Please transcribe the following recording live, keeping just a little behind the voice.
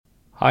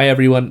Hi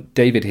everyone,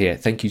 David here.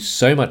 Thank you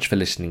so much for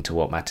listening to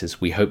What Matters.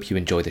 We hope you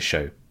enjoy the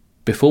show.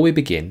 Before we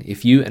begin,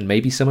 if you and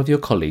maybe some of your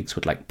colleagues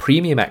would like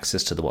premium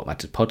access to the What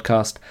Matters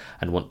podcast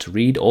and want to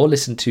read or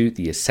listen to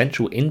the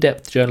essential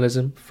in-depth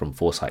journalism from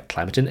Foresight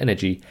Climate and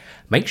Energy,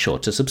 make sure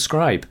to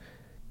subscribe.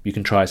 You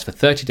can try us for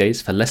 30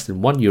 days for less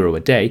than €1 a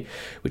day,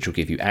 which will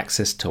give you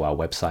access to our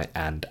website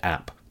and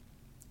app.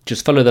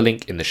 Just follow the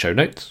link in the show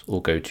notes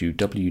or go to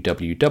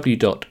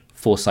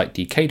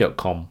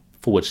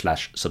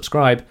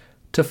www.foresightdk.com/subscribe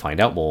to find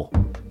out more.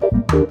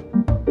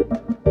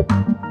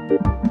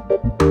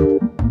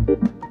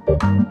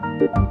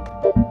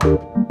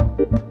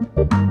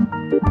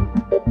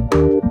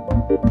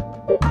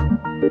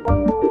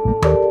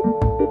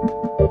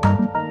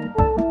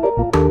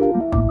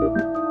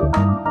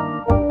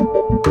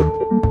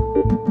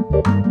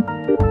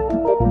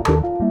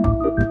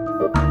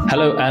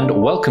 Hello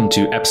and welcome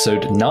to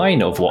episode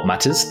 9 of What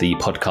Matters, the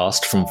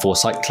podcast from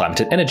Foresight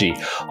Climate and Energy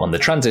on the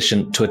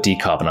transition to a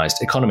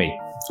decarbonised economy.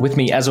 With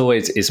me, as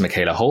always, is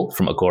Michaela Hall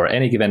from Agora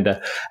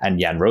Energiewende and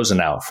Jan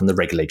Rosenau from the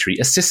Regulatory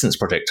Assistance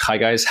Project. Hi,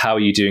 guys. How are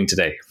you doing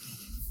today?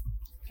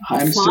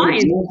 I'm still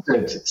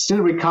exhausted,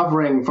 still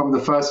recovering from the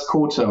first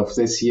quarter of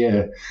this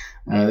year.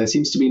 There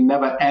seems to be a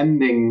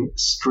never-ending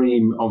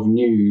stream of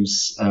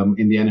news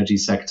in the energy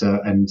sector,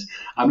 and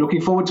I'm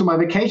looking forward to my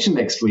vacation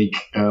next week,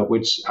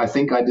 which I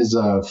think I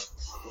deserve.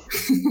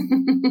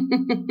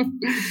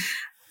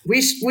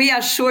 We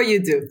are sure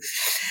you do.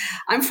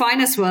 I'm fine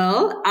as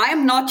well.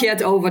 I'm not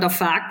yet over the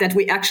fact that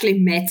we actually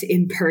met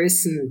in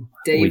person.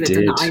 David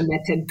and I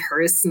met in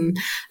person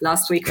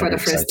last week for the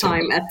first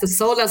time at the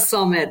Solar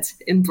Summit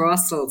in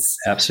Brussels.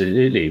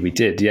 Absolutely, we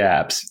did.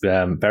 Yeah,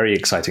 very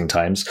exciting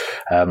times.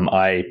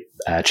 I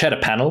chaired a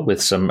panel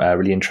with some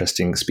really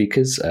interesting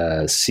speakers,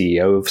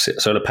 CEO of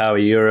Solar Power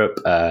Europe,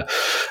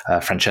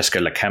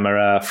 Francesco La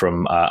Camera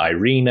from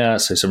IRENA,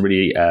 so some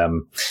really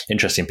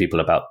interesting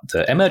people about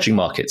the emerging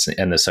markets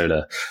in the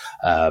solar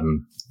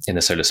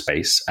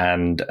space.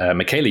 And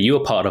Michaela, you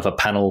were part of a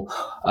panel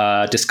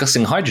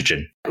discussing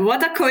hydrogen.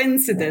 What a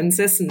coincidence,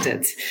 isn't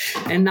it?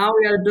 And now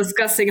we are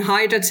discussing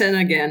hydrogen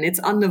again. It's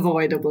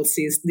unavoidable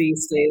these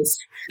days.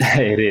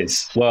 It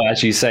is. Well,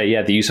 as you say,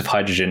 yeah, the use of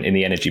hydrogen in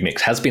the energy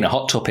mix has been a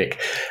hot topic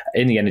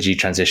in the energy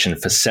transition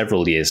for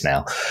several years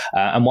now.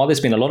 And while there's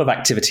been a lot of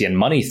activity and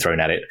money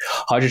thrown at it,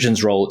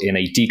 hydrogen's role in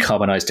a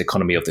decarbonised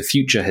economy of the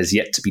future has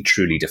yet to be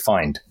truly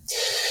defined.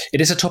 It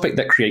is a topic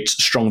that creates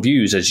strong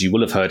views, as you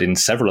will have heard in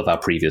several of our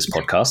previous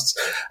podcasts.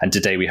 And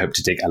today we hope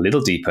to dig a little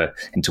deeper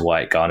into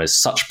why it garners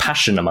such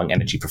passion among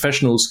energy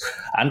professionals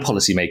and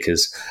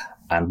policymakers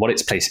and what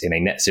its place in a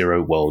net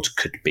zero world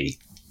could be.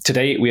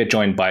 Today, we are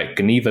joined by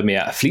Geneva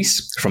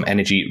Meyer-Vlies from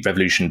Energy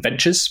Revolution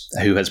Ventures,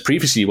 who has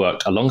previously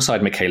worked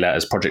alongside Michaela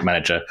as project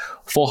manager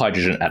for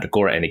hydrogen at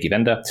Agora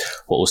Energiewende,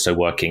 while also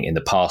working in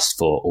the past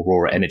for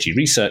Aurora Energy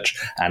Research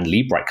and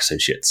Liebreich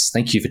Associates.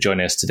 Thank you for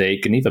joining us today,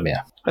 Geneva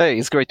Meyer. Hey,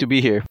 it's great to be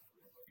here.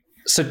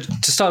 So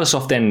to start us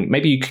off then,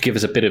 maybe you could give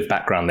us a bit of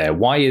background there.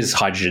 Why is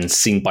hydrogen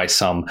seen by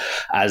some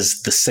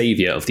as the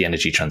savior of the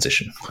energy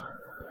transition?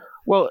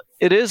 Well,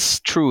 it is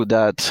true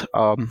that,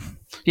 a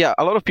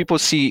lot of people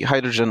see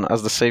hydrogen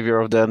as the savior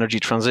of the energy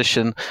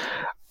transition.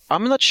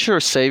 I'm not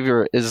sure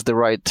savior is the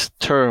right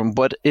term,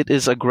 but it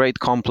is a great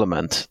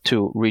complement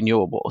to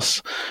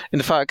renewables.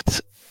 In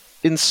fact,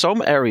 in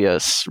some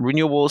areas,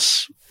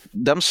 renewables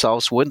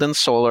themselves, wind and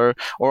solar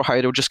or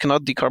hydro, just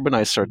cannot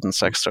decarbonize certain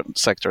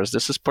sectors.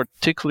 This is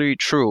particularly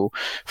true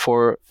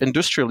for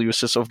industrial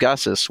uses of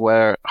gases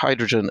where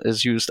hydrogen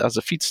is used as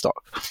a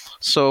feedstock.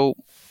 So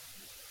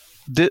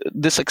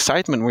this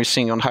excitement we're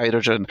seeing on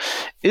hydrogen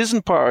is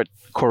in part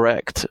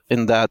correct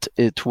in that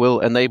it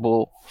will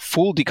enable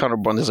full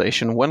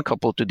decarbonization when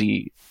coupled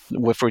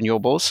with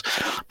renewables,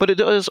 but it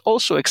is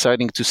also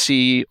exciting to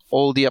see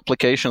all the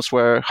applications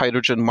where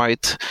hydrogen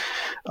might.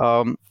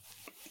 I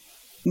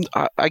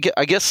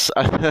guess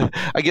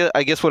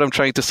what I'm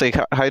trying to say,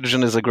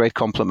 hydrogen is a great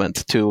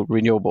complement to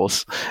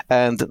renewables,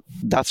 and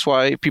that's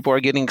why people are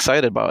getting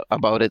excited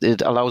about it.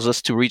 It allows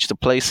us to reach the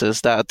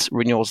places that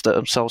renewables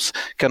themselves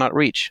cannot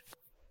reach.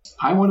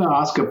 I want to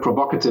ask a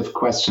provocative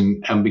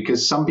question,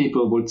 because some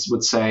people would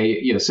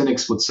say,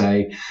 cynics would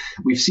say,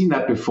 we've seen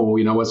that before.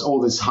 Was all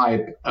this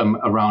hype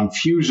around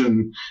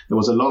fusion. There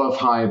was a lot of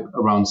hype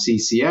around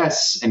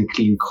CCS and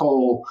clean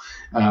coal,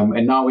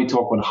 and now we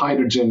talk about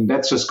hydrogen.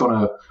 That's just going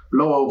to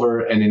blow over,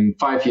 and in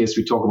 5 years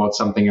we talk about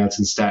something else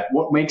instead.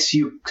 What makes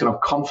you kind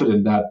of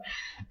confident that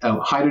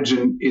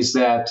hydrogen is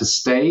there to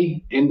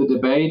stay in the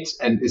debate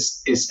and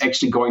is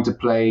actually going to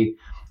play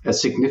a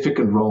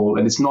significant role,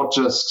 and it's not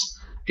just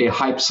a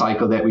hype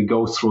cycle that we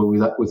go through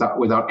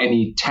without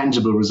any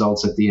tangible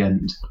results at the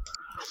end?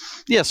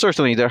 Yeah,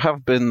 certainly. There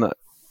have been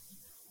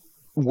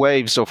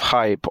waves of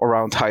hype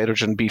around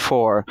hydrogen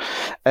before.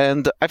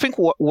 And I think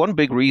one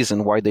big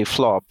reason why they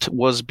flopped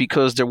was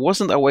because there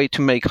wasn't a way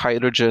to make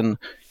hydrogen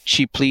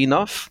cheaply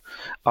enough.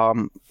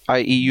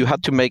 I.e., you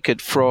had to make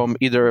it from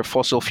either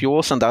fossil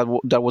fuels, and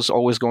that was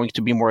always going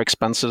to be more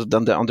expensive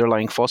than the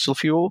underlying fossil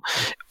fuel,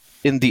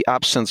 in the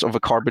absence of a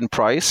carbon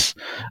price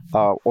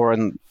or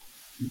an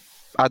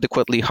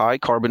adequately high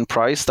carbon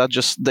price,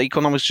 the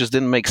economics just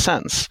didn't make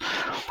sense.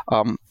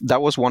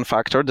 That was one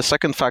factor. The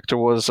second factor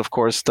was, of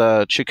course,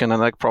 the chicken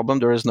and egg problem.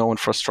 There is no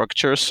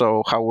infrastructure,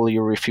 so how will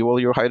you refuel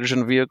your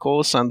hydrogen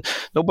vehicles? And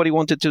nobody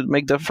wanted to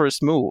make that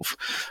first move.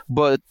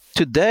 But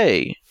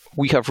today,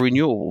 we have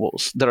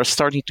renewables that are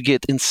starting to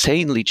get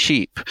insanely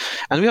cheap,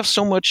 and we have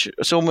so much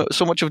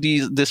of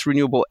this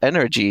renewable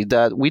energy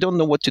that we don't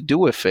know what to do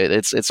with it.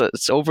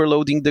 It's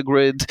overloading the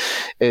grid.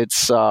 It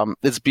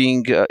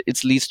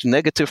leads to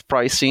negative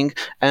pricing,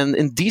 and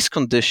in these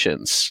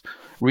conditions,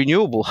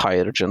 renewable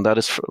hydrogen that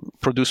is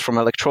produced from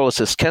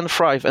electrolysis can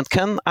thrive and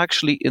can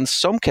actually, in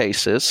some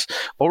cases,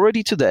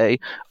 already today,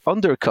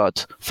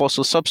 undercut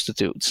fossil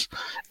substitutes.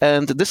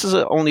 And this is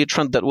only a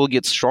trend that will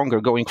get stronger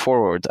going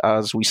forward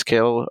as we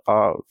scale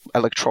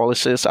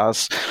electrolysis,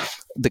 as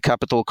the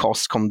capital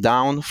costs come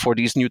down for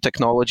these new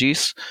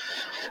technologies.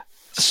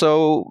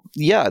 So,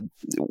 yeah,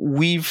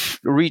 we've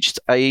reached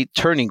a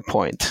turning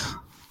point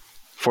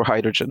for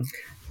hydrogen.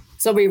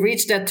 So we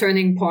reached that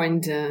turning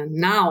point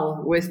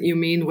now with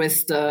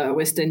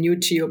the new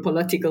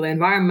geopolitical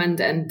environment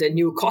and the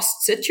new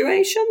cost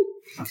situation?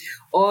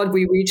 Or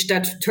we reached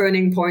that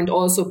turning point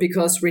also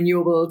because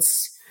renewables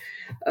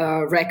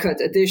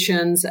record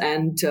additions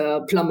and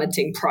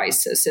plummeting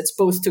prices? It's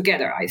both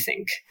together, I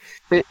think.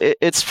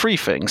 It's three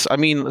things. I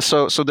mean,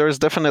 so there's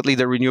definitely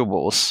the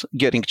renewables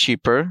getting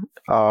cheaper.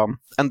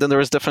 And then there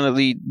is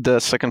definitely the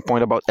second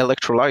point about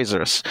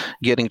electrolyzers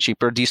getting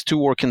cheaper. These two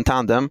work in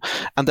tandem.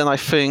 And then I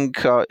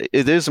think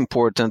it is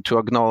important to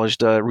acknowledge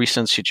the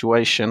recent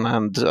situation.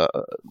 And,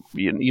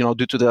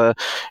 due to the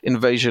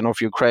invasion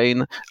of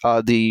Ukraine,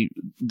 the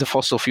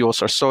fossil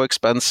fuels are so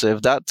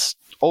expensive that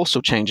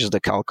also changes the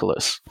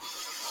calculus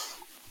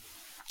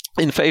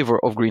in favor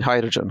of green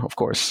hydrogen, of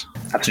course.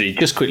 Absolutely.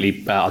 Just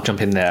quickly, I'll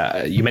jump in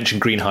there. You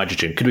mentioned green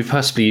hydrogen. Could we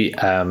possibly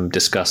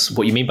discuss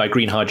what you mean by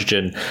green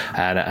hydrogen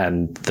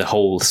and the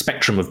whole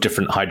spectrum of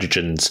different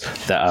hydrogens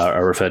that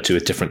are referred to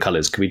with different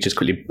colors? Could we just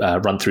quickly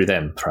run through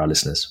them for our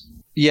listeners?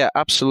 Yeah,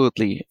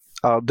 absolutely.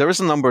 There is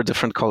a number of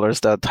different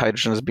colors that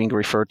hydrogen is being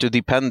referred to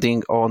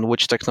depending on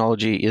which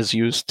technology is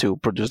used to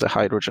produce the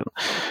hydrogen.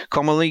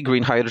 Commonly,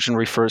 green hydrogen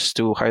refers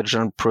to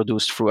hydrogen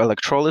produced through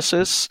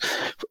electrolysis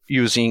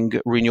using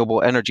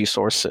renewable energy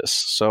sources.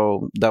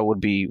 So that would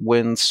be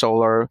wind,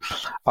 solar,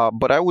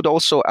 but I would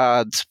also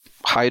add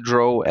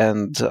hydro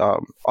and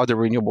other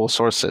renewable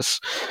sources.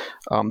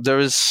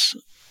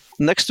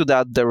 Next to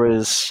that, there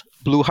is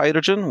blue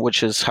hydrogen,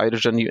 which is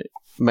hydrogen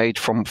made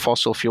from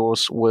fossil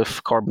fuels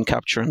with carbon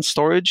capture and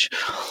storage.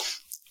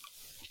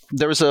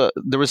 There is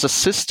a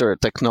sister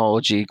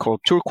technology called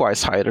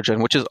turquoise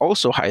hydrogen, which is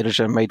also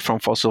hydrogen made from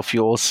fossil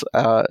fuels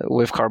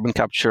with carbon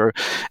capture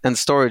and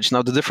storage.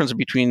 Now, the difference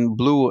between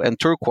blue and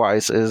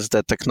turquoise is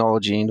the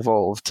technology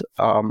involved.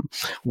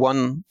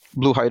 One,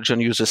 blue hydrogen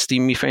uses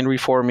steam methane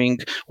reforming,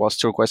 whilst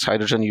turquoise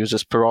hydrogen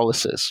uses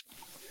pyrolysis.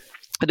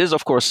 It is,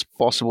 of course,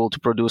 possible to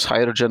produce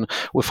hydrogen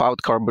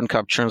without carbon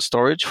capture and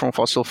storage from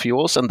fossil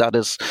fuels, and that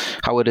is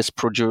how it is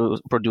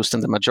produced in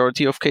the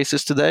majority of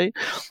cases today.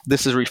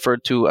 This is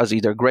referred to as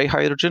either gray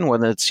hydrogen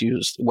when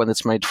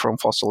it's made from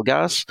fossil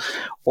gas,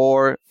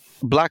 or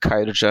black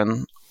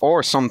hydrogen,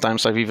 or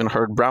sometimes I've even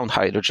heard brown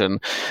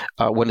hydrogen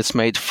when it's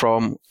made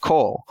from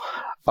coal.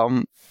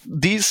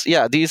 These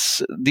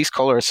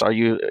colors are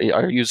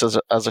used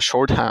as a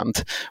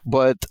shorthand,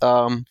 but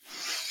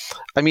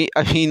I mean,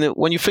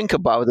 when you think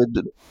about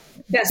it,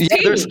 yes,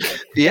 pink.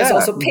 There's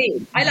also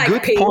pink. I like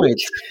good pink.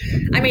 Point.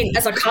 I mean,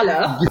 as a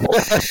color.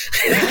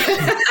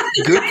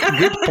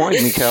 Good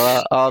point,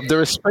 Michaela.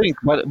 There is pink,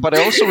 but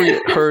I also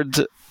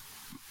heard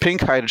pink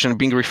hydrogen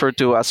being referred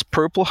to as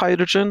purple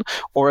hydrogen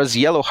or as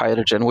yellow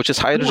hydrogen, which is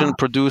hydrogen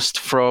produced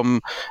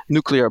from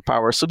nuclear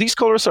power. So these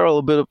colors are a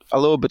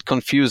little bit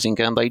confusing,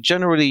 and I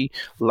generally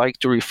like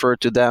to refer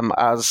to them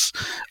as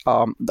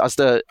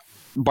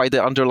by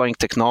the underlying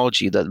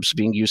technology that's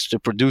being used to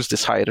produce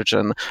this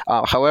hydrogen.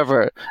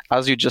 However,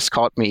 as you just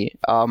caught me,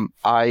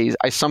 I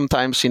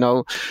sometimes,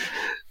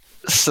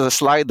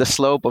 slide the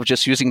slope of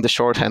just using the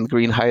shorthand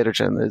green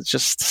hydrogen. It's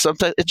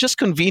just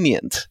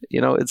convenient.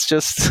 It's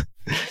just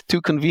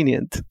too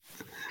convenient.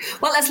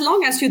 Well, as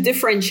long as you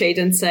differentiate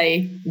and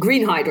say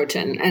green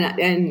hydrogen,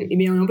 and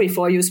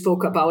before you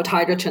spoke about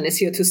hydrogen is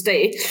here to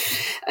stay,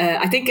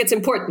 I think it's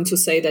important to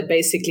say that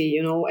basically,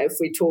 if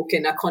we talk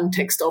in a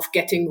context of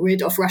getting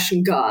rid of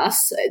Russian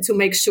gas, to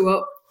make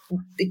sure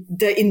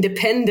the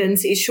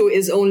independence issue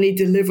is only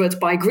delivered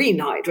by green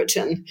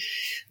hydrogen,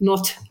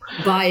 not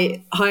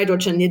by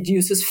hydrogen that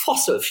uses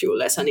fossil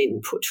fuel as an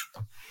input.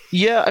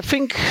 Yeah, I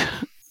think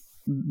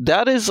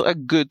that is a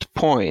good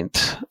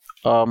point.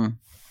 On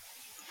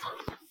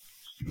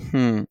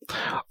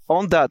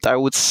that, I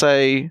would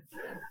say,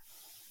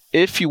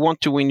 if you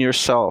want to win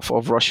yourself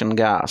of Russian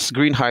gas,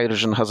 green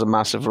hydrogen has a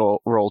massive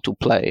role to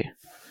play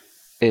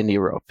in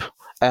Europe.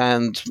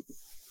 And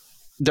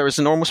there is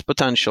enormous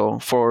potential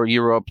for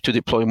Europe to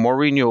deploy more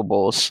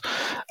renewables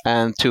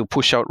and to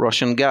push out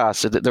Russian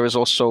gas. There is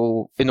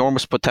also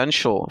enormous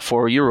potential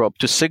for Europe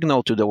to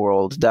signal to the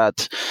world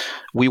that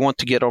we want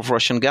to get off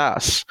Russian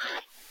gas.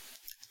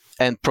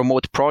 and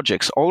promote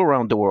projects all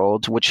around the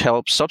world which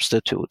help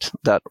substitute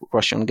that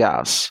Russian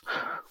gas.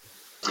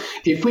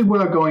 If we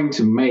were going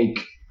to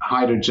make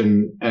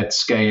hydrogen at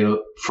scale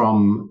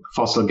from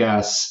fossil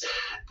gas,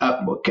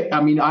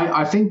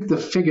 I think the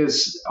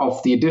figures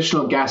of the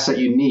additional gas that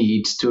you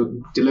need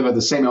to deliver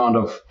the same amount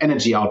of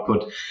energy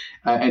output,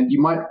 and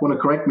you might want to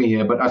correct me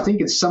here, but I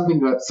think it's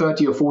something like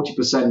 30 or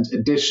 40%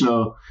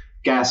 additional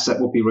gas that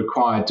would be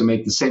required to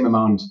make the same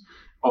amount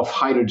of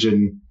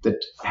hydrogen that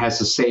has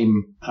the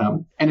same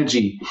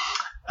energy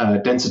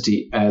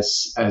density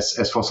as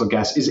fossil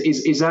gas.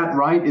 Is that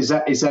right? Is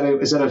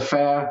that a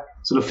fair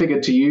sort of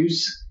figure to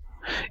use?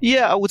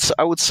 Yeah,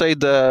 I would say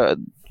the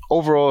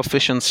overall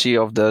efficiency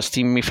of the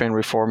steam methane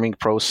reforming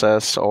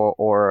process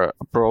or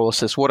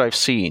pyrolysis, what I've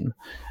seen,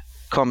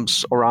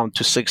 comes around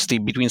to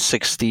between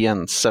 60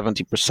 and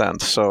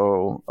 70%.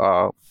 So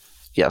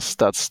yes,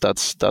 that's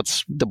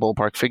the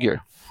ballpark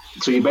figure.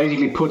 So you're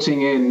basically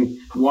putting in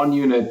 1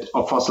 unit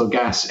of fossil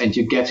gas and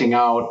you're getting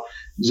out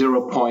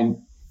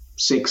 0.6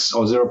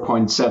 or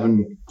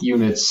 0.7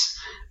 units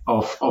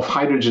of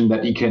hydrogen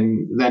that you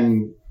can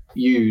then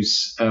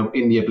use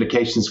in the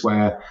applications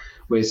where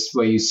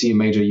you see a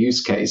major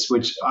use case,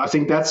 which I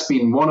think that's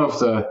been one of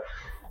the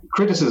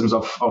criticisms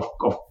of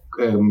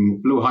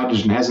blue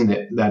hydrogen, hasn't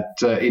it? That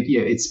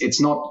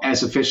it's not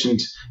as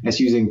efficient as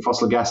using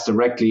fossil gas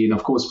directly, and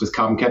of course with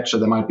carbon capture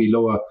there might be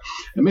lower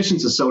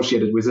emissions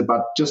associated with it,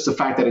 but just the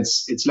fact that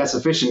it's less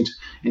efficient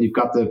and you've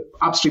got the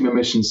upstream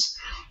emissions,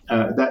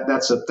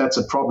 that's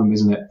a problem,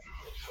 isn't it?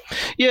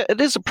 Yeah, it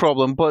is a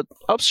problem, but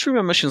upstream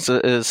emissions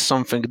is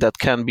something that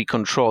can be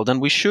controlled, and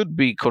we should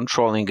be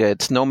controlling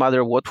it no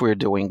matter what we're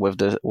doing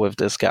with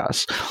this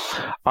gas.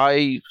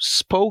 I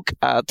spoke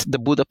at the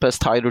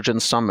Budapest Hydrogen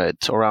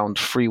Summit around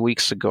 3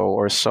 weeks ago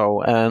or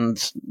so,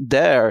 and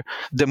there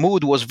the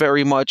mood was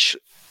very much,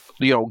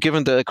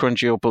 given the current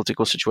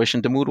geopolitical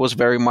situation, the mood was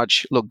very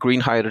much, look,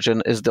 green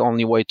hydrogen is the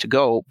only way to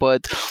go,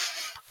 but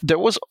there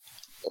was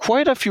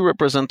quite a few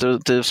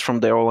representatives from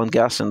the oil and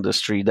gas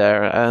industry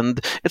there,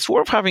 and it's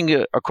worth having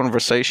a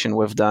conversation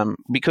with them,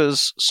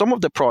 because some of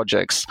the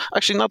projects,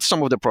 actually not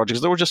some of the projects,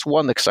 there was just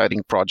one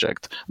exciting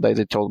project that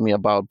they told me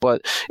about,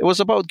 but it was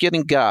about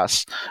getting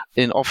gas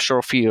in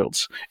offshore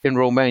fields in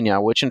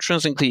Romania, which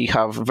intrinsically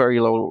have very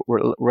low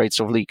rates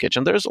of leakage.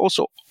 And there's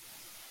also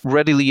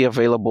readily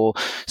available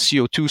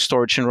CO2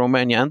 storage in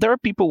Romania, and there are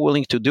people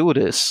willing to do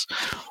this.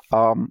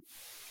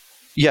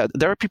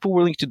 There are people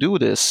willing to do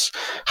this.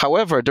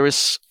 However, there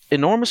is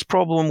enormous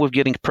problem with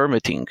getting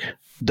permitting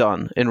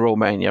done in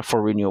Romania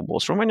for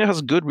renewables. Romania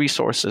has good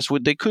resources.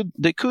 They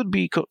could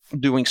be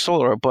doing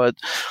solar, but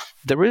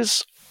there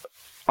is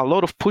a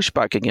lot of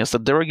pushback against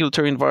it. The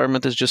regulatory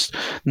environment is just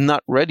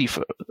not ready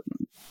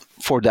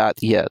for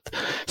that yet.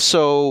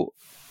 So,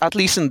 at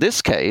least in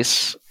this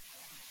case,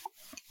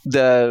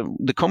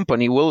 the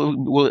company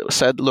will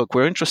said, look,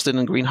 we're interested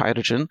in green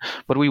hydrogen,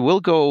 but we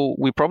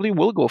probably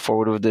will go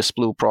forward with this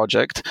blue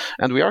project,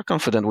 and we are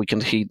confident we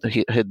can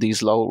hit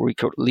these low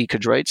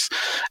leakage rates,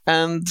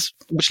 and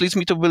which leads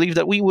me to believe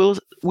that we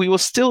will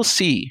still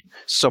see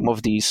some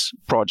of these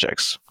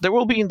projects. There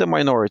will be in the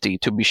minority,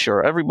 to be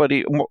sure.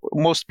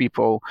 Most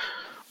people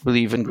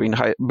believe green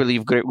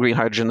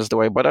hydrogen is the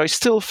way, but I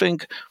still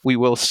think we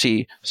will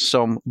see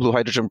some blue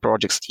hydrogen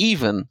projects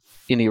even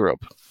in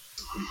Europe.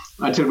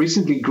 Until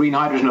recently, green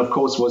hydrogen, of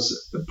course,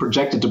 was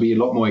projected to be a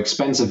lot more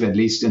expensive, at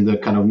least in the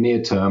kind of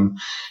near term.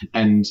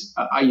 And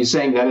are you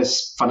saying that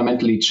has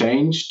fundamentally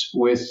changed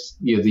with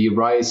the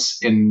rise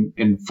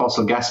in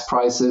fossil gas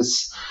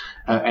prices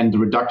and the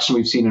reduction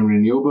we've seen in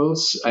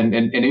renewables? And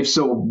if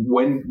so,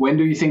 when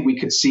do you think we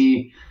could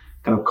see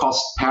kind of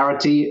cost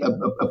parity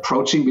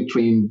approaching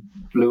between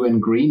blue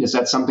and green? Is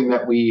that something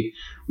that we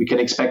can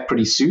expect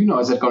pretty soon, or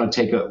is it going to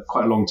take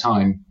quite a long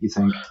time, you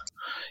think?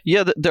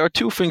 Yeah, there are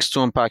two things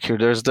to unpack here.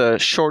 There's the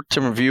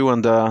short-term view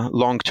and the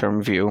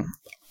long-term view.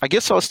 I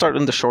guess I'll start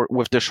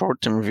with the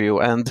short-term view.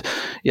 And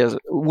yes,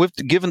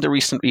 given the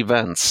recent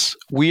events,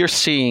 we are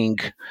seeing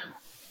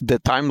the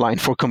timeline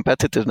for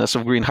competitiveness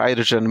of green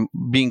hydrogen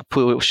being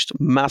pushed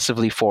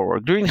massively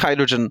forward. Green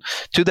hydrogen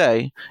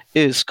today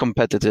is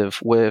competitive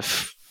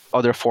with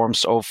other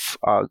forms of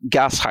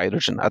gas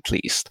hydrogen, at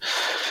least,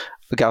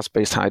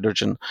 gas-based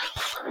hydrogen.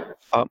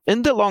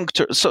 In the long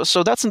term,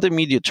 so that's in the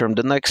immediate term,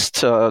 the next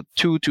 2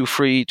 to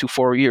 3 to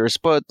 4 years.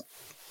 But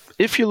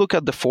if you look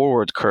at the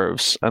forward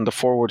curves and the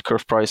forward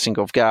curve pricing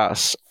of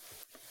gas,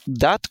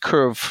 that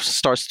curve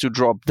starts to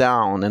drop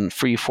down in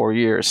 3-4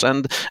 years,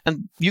 and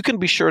you can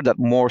be sure that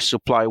more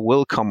supply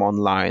will come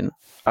online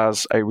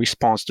as a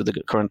response to the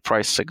current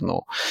price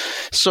signal.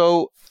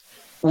 So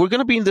we're going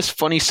to be in this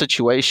funny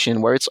situation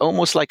where it's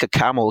almost like a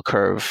camel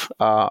curve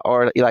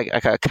or like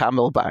a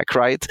camelback,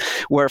 right?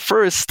 Where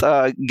first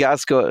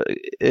gas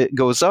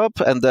goes up,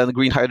 and then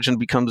green hydrogen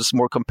becomes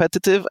more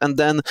competitive, and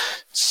then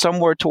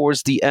somewhere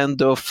towards the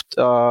end of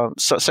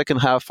second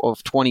half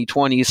of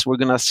 2020s, we're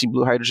going to see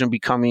blue hydrogen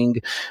becoming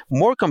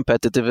more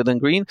competitive than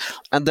green.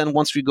 And then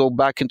once we go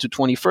back into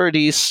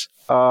 2030s,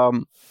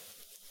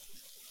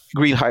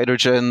 green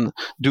hydrogen,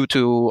 due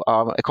to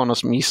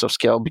economies of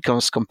scale,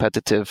 becomes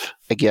competitive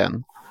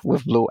again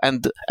with blue,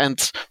 and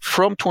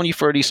from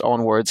 2030s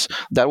onwards,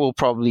 that will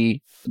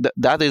probably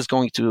that is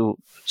going to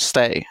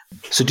stay.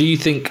 So do you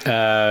think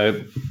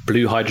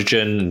blue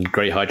hydrogen and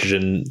grey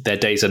hydrogen, their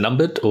days are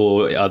numbered,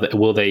 or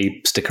will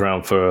they stick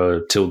around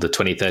for till the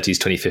 2030s,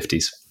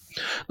 2050s?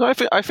 No,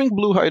 I think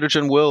blue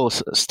hydrogen will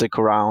stick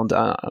around.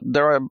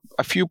 There are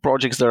a few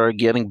projects that are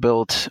getting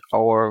built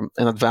or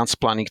in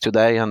advanced planning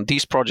today, and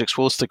these projects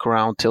will stick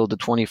around till the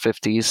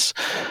 2050s.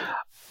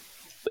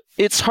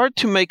 It's hard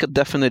to make a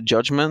definite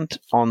judgment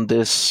on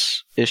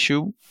this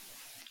issue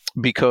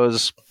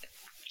because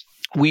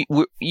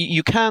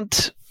you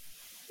can't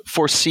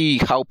foresee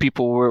how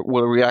people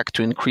will react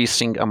to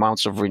increasing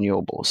amounts of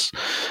renewables,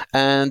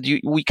 and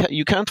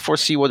you can't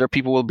foresee whether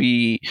people will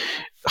be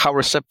how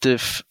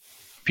receptive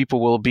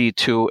people will be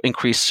to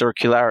increased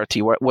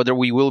circularity, whether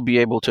we will be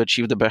able to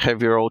achieve the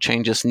behavioral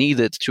changes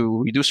needed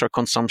to reduce our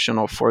consumption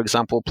of, for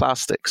example,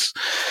 plastics.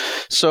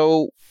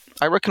 So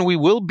I reckon we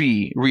will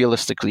be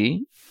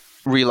realistically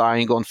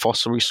relying on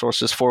fossil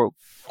resources for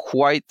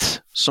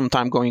quite some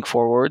time going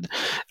forward,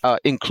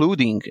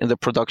 including in the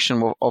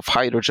production of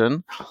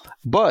hydrogen.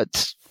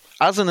 But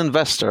as an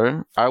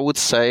investor, I would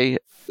say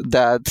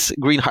that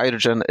green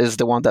hydrogen is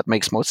the one that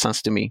makes most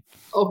sense to me.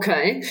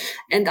 Okay.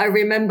 And I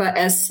remember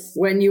as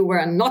when you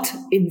were not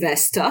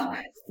investor,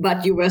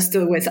 but you were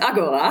still with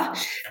Agora,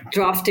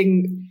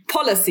 drafting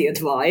policy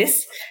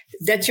advice,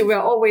 that you were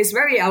always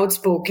very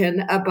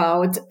outspoken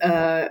about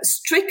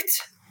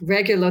strict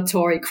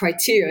regulatory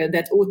criteria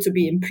that ought to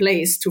be in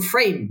place to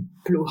frame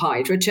blue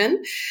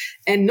hydrogen.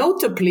 And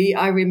notably,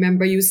 I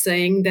remember you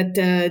saying that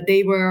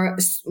they were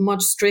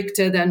much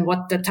stricter than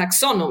what the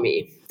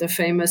taxonomy, the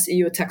famous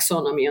EU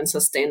taxonomy on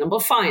sustainable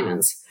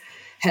finance,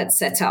 had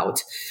set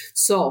out.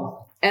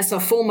 So as a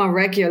former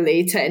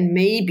regulator, and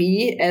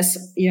maybe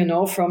as, you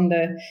know, from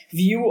the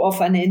view of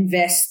an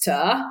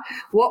investor,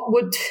 what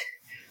would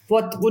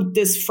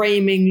this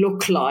framing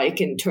look like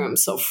in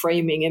terms of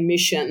framing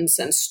emissions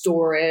and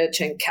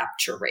storage and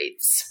capture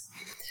rates?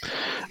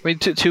 I mean,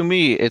 to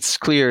me, it's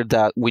clear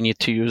that we need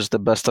to use the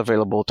best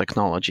available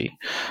technology.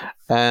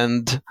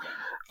 And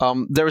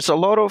there's a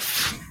lot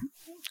of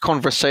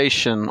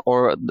conversation,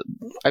 or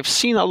I've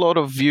seen a lot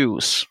of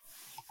views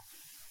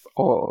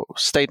or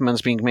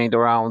statements being made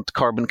around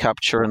carbon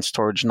capture and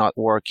storage not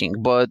working.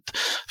 But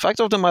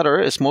fact of the matter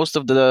is most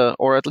of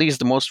or at least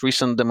the most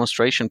recent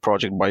demonstration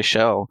project by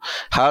Shell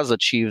has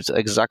achieved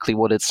exactly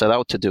what it set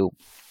out to do.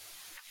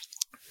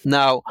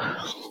 Now,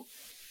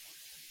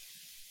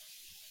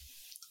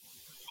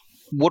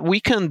 what we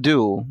can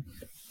do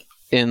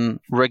in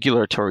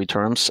regulatory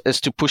terms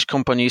is to push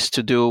companies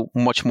to do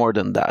much more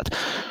than that,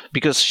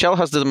 because Shell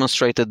has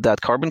demonstrated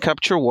that carbon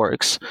capture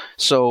works.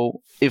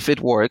 So if it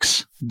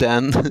works,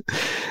 then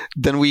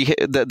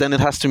it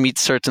has to meet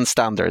certain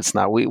standards.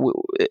 Now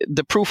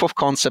the proof of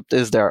concept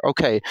is there.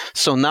 Okay,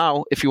 so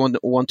now if you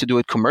want to do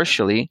it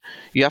commercially,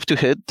 you have to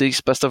hit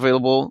these best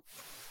available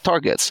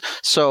targets.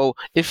 So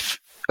if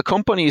a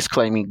company is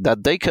claiming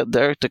that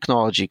their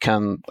technology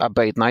can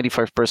abate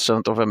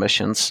 95% of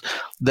emissions,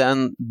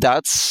 then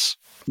that's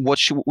what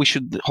we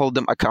should hold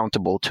them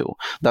accountable to.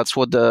 That's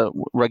what the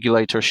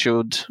regulator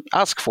should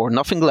ask for,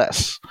 nothing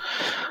less.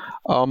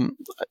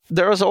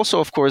 There is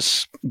also, of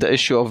course, the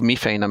issue of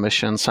methane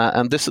emissions,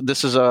 and this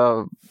is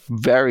a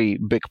very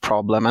big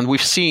problem. And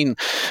we've seen,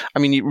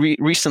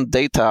 recent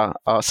data,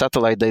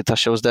 satellite data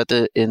shows that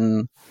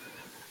in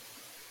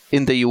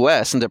the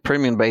US, in the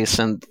Permian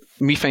Basin,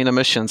 methane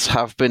emissions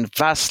have been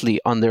vastly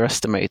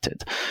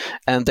underestimated,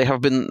 and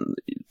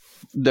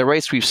the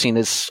rates we've seen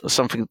is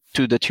something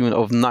to the tune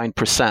of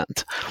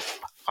 9%.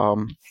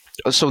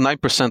 So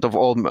 9% of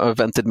all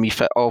vented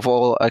methane, of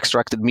all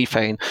extracted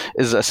methane,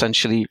 is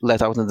essentially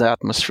let out in the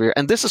atmosphere,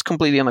 and this is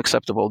completely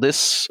unacceptable.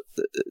 This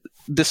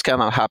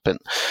cannot happen.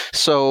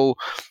 So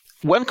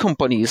when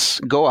companies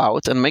go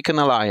out and make an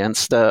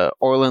alliance, the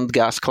Oil and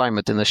Gas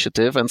Climate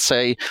Initiative, and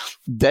say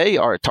they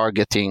are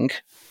targeting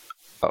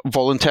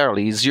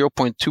voluntarily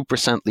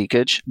 0.2%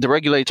 leakage, the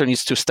regulator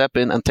needs to step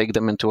in and take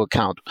them into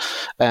account.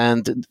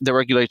 And the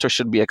regulator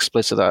should be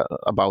explicit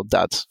about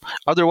that.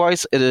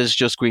 Otherwise, it is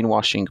just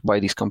greenwashing by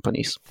these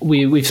companies.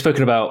 We've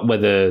spoken about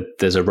whether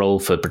there's a role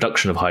for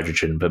production of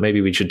hydrogen, but maybe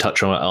we should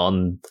touch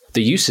on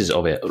the uses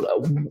of it.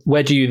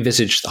 Where do you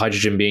envisage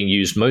hydrogen being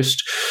used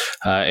most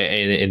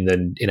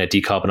in a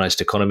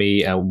decarbonized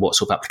economy? What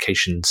sort of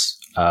applications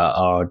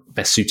are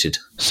best suited?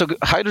 So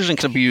hydrogen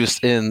can be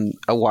used in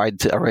a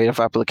wide array of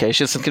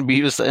applications. It can be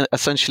used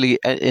essentially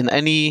in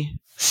any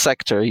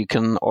sector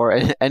or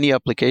any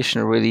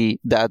application really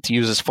that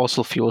uses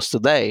fossil fuels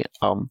today.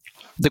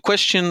 The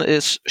question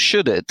is,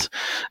 should it?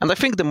 And I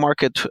think the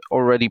market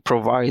already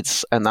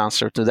provides an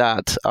answer to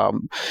that.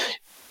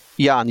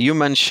 Jan, you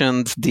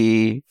mentioned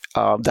the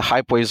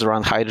hype waves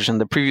around hydrogen.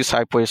 The previous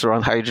hype waves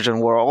around hydrogen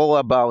were all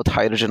about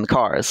hydrogen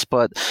cars,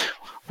 but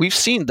we've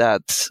seen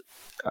that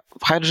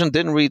hydrogen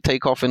didn't really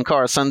take off in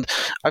cars. And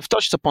I've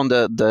touched upon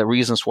the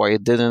reasons why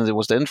it didn't. It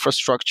was the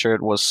infrastructure,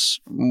 it was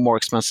more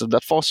expensive than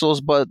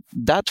fossils, but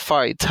that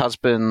fight has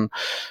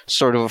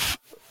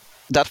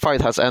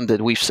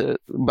ended. We've said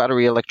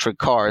battery electric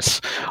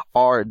cars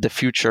are the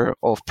future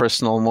of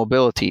personal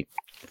mobility.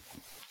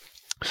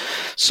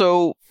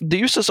 So the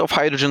uses of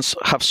hydrogens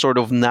have sort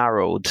of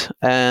narrowed,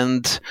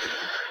 and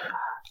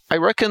I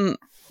reckon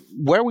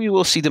where we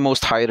will see the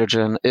most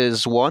hydrogen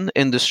is one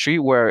industry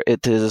where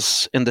it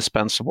is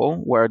indispensable,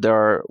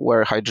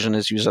 where hydrogen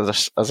is used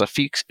as a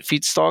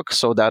feedstock.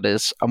 So that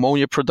is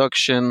ammonia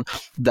production,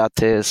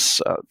 that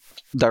is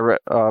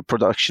direct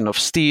production of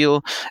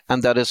steel,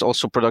 and that is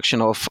also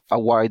production of a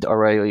wide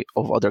array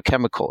of other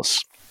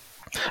chemicals.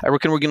 I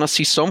reckon we're going to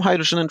see some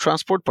hydrogen in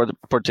transport,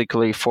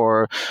 particularly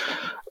for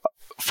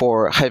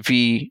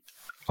heavy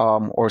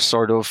or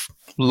sort of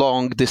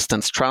long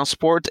distance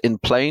transport in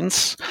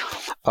planes.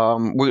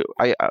 We're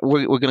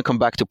going to come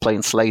back to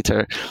planes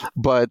later,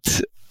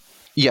 but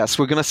yes,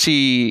 we're going to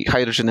see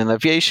hydrogen in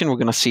aviation. We're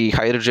going to see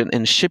hydrogen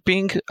in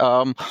shipping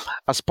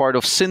as part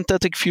of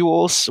synthetic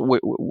fuels.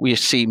 We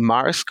see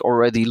Maersk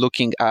already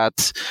looking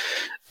at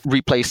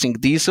replacing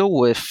diesel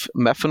with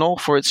methanol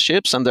for its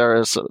ships, and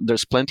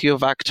there's plenty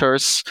of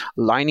actors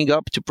lining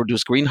up to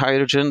produce green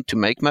hydrogen to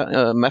make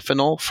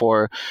methanol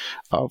for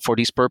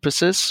these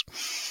purposes.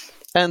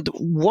 And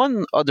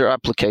one other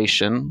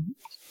application.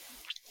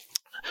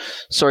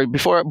 Sorry,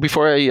 before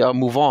I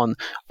move on,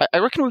 I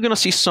reckon we're going to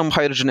see some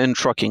hydrogen in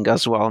trucking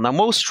as well. Now,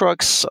 most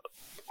trucks,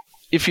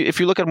 if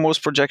you look at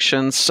most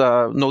projections,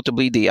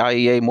 notably the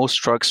IEA, most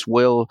trucks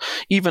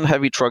even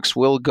heavy trucks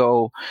will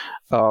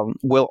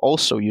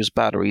also use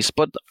batteries.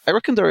 But I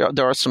reckon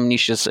there are some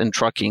niches in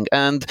trucking,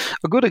 and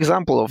a good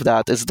example of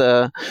that is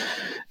the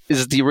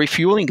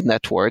refueling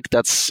network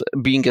that's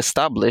being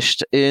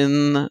established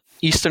in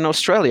Eastern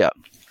Australia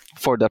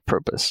for that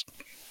purpose.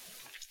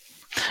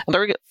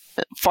 And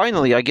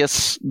finally, I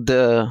guess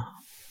the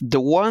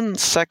one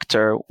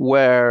sector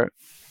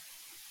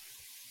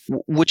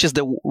which is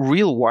the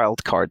real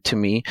wild card to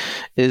me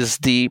is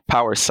the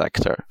power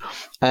sector.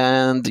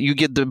 And you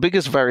get the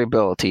biggest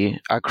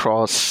variability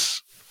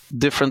across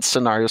different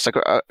scenarios,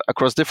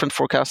 across different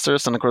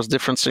forecasters and across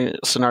different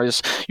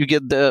scenarios. You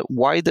get the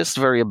widest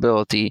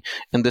variability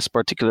in this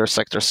particular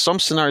sector. Some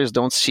scenarios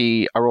don't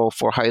see a role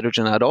for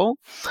hydrogen at all.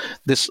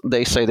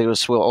 They say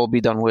this will all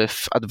be done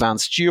with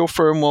advanced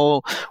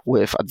geothermal,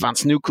 with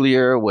advanced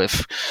nuclear,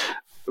 with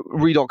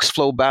redox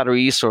flow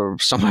batteries, or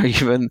some are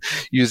even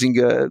using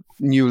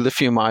new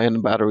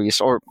lithium-ion batteries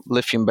or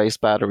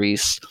lithium-based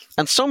batteries.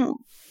 And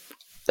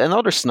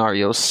other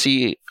scenarios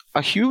see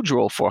a huge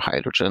role for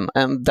hydrogen,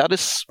 and that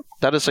is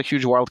a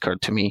huge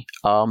wildcard to me.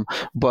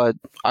 But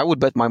I would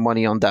bet my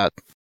money on that.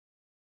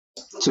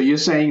 So you're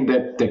saying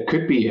that there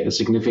could be a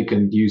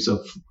significant use of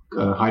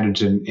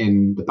hydrogen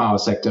in the power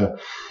sector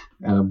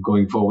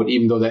going forward,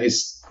 even though there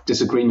is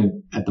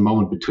disagreement at the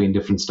moment between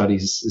different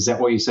studies. Is that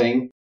what you're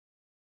saying?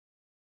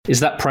 Is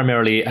that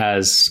primarily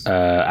as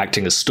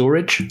acting as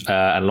storage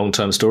and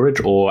long-term storage,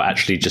 or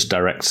actually just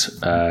direct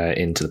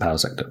into the power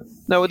sector?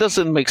 No, it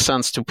doesn't make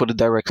sense to put it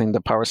directly in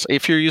the power sector.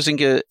 If you're using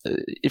it,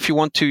 if you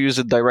want to use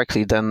it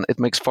directly, then it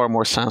makes far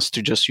more sense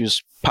to just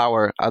use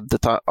power at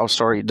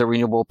the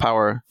renewable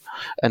power,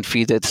 and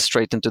feed it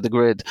straight into the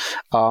grid.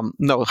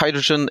 No,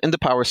 hydrogen in the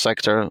power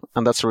sector,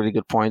 and that's a really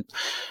good point.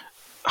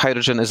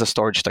 Hydrogen is a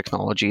storage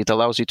technology. It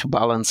allows you to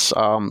balance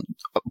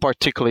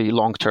particularly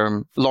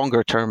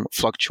longer term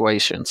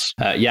fluctuations.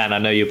 Yeah, and I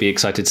know you'll be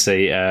excited to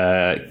say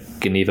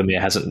Gnevemir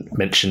hasn't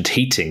mentioned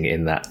heating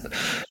in that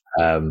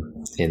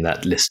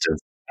list of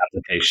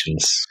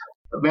applications.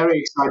 Very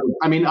excited.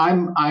 I mean,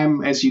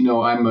 I'm as you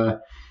know, I'm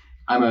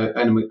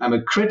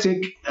a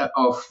critic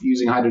of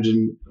using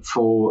hydrogen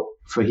for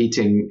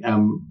heating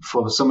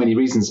for so many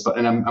reasons. But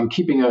I'm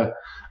keeping a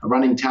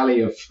running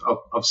tally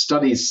of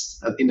studies,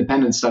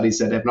 independent studies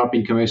that have not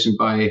been commissioned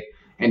by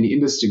any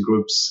industry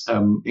groups,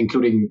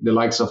 including the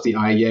likes of the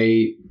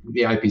IEA,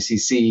 the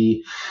IPCC,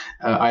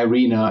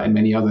 IRENA, and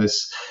many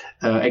others.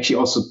 Actually,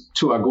 also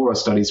 2 Agora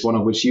studies, one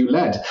of which you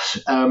led.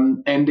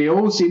 And they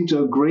all seem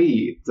to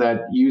agree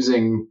that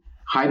using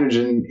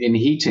hydrogen in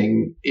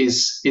heating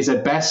is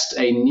at best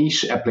a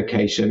niche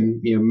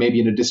application, maybe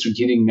in a district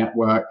heating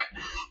network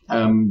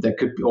that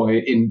could, or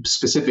in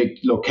specific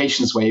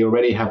locations where you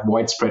already have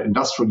widespread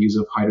industrial use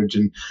of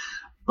hydrogen,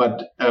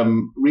 but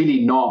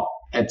really not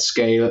at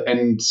scale.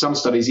 And some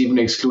studies even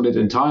exclude it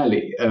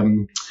entirely.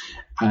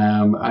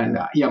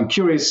 I'm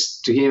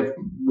curious to hear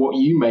what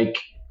you make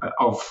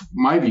of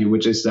my view,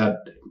 which is that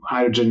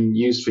hydrogen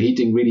used for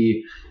heating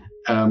really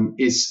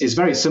is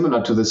very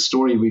similar to the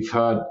story we've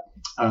heard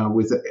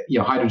with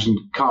hydrogen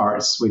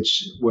cars,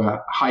 which were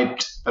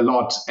hyped a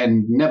lot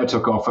and never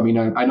took off. I mean,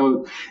 I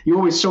know you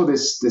always show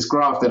this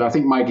graph that I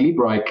think Mike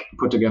Liebreich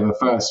put together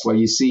first, where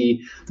you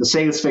see the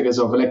sales figures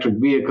of electric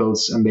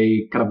vehicles and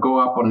they kind of go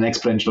up on an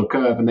exponential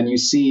curve, and then you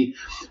see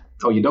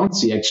or you don't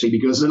see actually,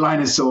 because the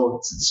line is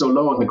so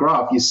low on the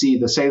graph. You see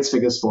the sales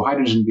figures for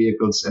hydrogen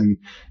vehicles, and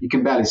you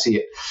can barely see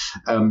it.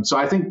 So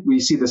I think we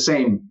see the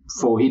same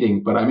for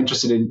heating. But I'm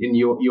interested in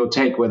your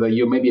take, whether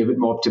you're maybe a bit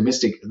more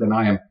optimistic than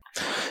I am.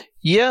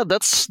 Yeah,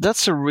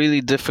 that's a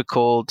really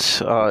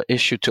difficult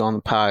issue to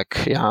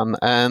unpack, Jan.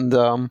 And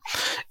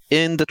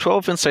in the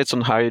 12 Insights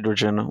on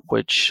Hydrogen,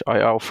 which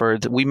I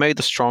offered, we made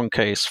a strong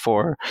case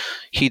for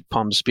heat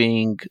pumps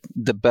being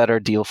the better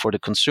deal for the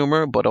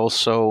consumer, but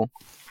also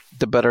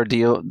the better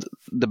deal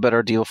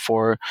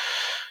for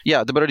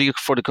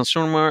the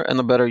consumer and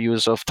a better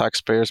use of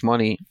taxpayers'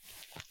 money.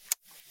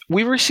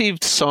 We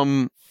received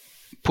some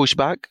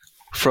pushback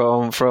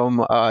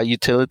from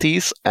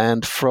utilities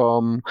and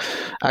from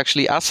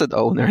actually asset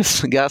owners,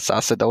 gas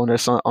asset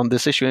owners on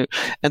this issue,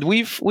 and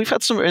we've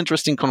had some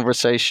interesting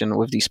conversation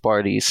with these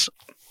parties.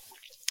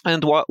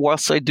 And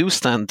whilst I do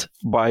stand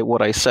by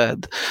what I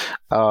said,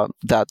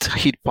 that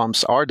heat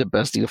pumps are the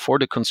best deal for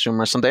the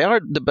consumers and they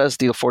are the best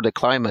deal for the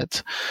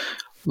climate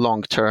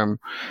long term,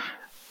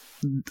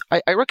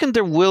 I reckon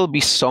there will be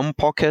some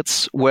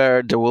pockets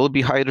where there will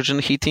be hydrogen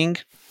heating,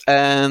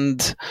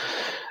 and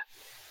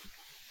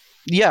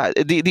yeah,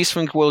 these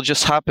things will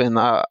just happen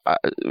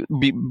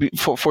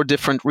for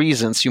different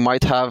reasons. You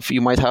might have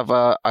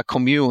a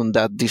commune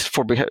that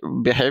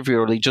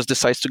behaviorally just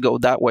decides to go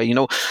that way.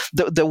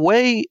 The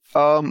way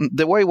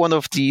one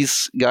of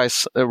these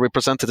guys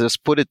representatives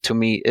put it to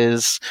me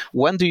is,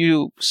 when do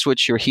you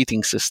switch your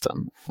heating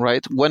system,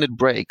 right? When it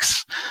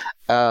breaks.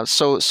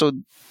 So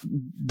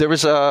there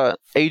is a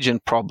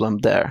agent problem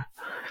there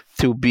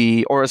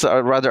or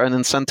rather an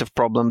incentive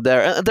problem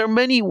there. And there are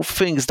many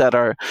things that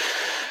are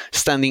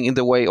standing in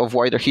the way of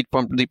wider heat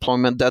pump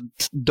deployment that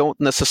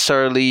don't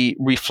necessarily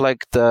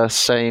reflect the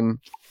same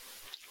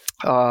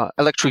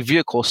electric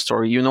vehicle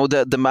story,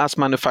 the mass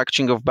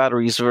manufacturing of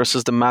batteries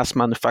versus the mass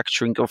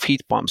manufacturing of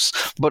heat pumps.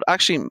 But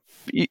actually,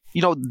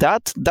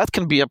 that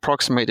can be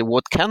approximated.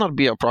 What cannot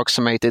be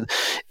approximated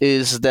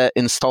is the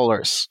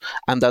installers,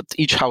 and that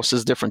each house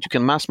is different. You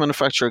can mass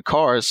manufacture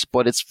cars,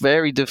 but it's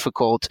very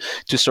difficult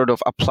to sort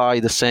of apply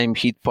the same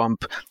heat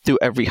pump to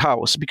every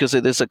house because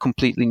it is a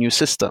completely new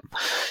system.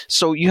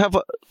 So you have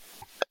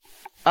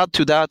add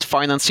to that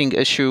financing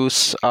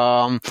issues.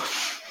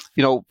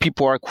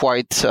 People are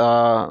quite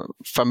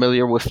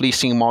familiar with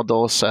leasing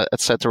models,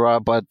 etc.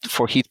 But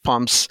for heat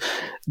pumps,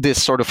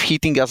 this sort of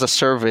heating as a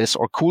service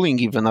or cooling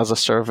even as a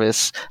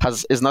service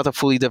is not a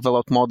fully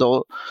developed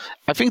model.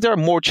 I think there are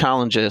more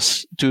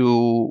challenges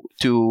in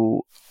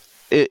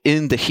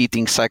the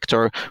heating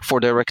sector for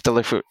direct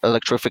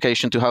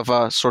electrification to have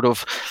a sort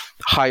of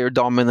higher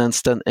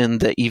dominance than in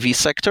the EV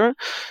sector,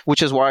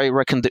 which is why I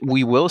reckon that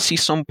we will see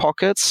some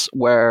pockets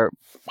where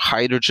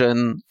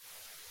hydrogen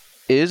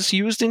is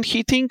used in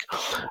heating,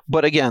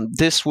 but again,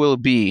 this will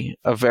be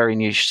a very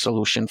niche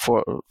solution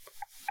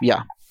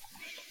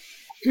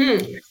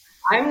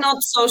I'm not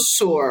so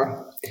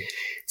sure.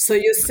 So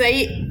you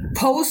say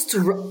post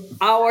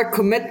our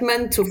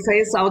commitment to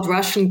phase out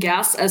Russian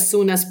gas as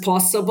soon as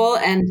possible,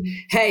 and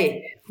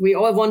hey, we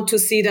all want to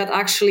see that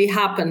actually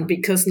happen,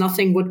 because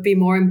nothing would be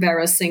more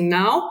embarrassing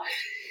now.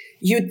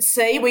 You'd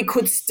say we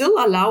could still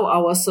allow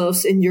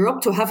ourselves in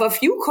Europe to have a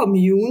few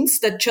communes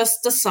that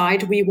just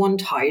decide we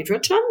want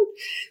hydrogen,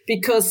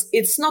 because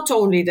it's not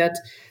only that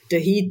the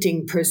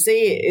heating per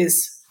se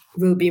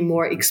will be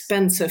more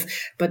expensive,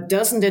 but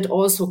doesn't it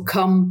also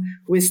come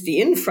with the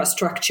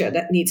infrastructure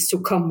that needs to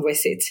come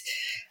with it?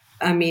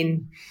 I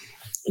mean,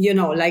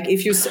 like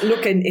if you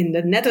look in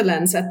the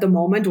Netherlands at the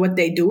moment, what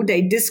they do,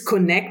 they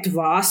disconnect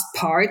vast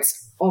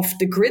parts of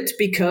the grid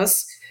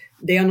because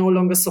they are no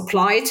longer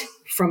supplied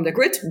from the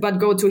grid, but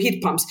go to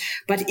heat pumps.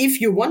 But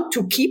if you want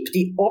to keep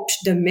the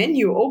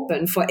menu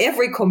open for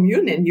every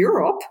commune in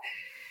Europe,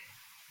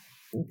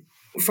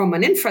 from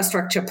an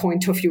infrastructure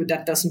point of view,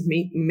 that doesn't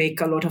make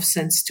a lot of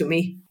sense to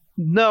me.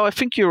 No, I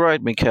think you're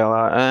right,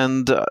 Michaela,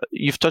 and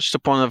you've touched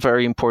upon a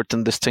very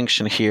important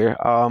distinction here.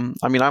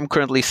 I'm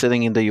currently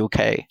sitting in the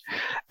UK,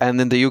 and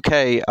in the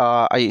UK,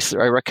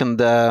 I reckon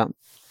the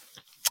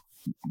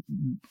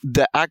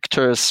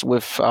actors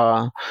with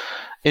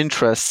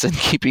interests in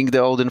keeping the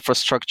old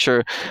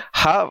infrastructure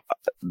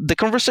the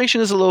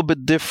conversation is a little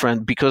bit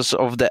different because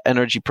of the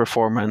energy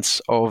performance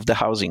of the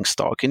housing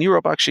stock. In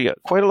Europe, actually,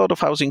 quite a lot of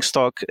housing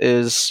stock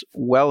is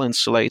well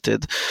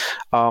insulated,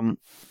 and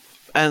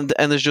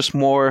is just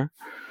more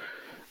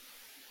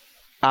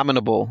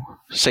amenable,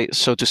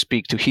 so to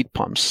speak, to heat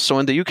pumps. So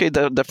in the UK,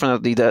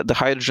 definitely the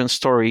hydrogen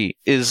story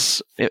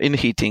in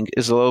heating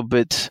is a little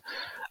bit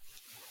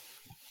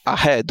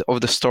ahead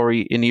of the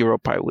story in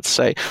Europe, I would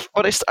say.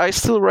 But I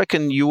still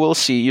reckon you will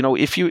see,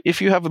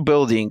 if you have a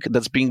building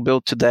that's being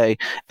built today,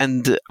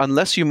 and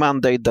unless you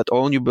mandate that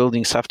all new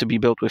buildings have to be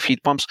built with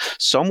heat pumps,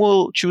 some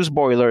will choose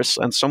boilers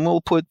and some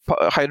will put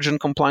hydrogen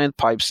compliant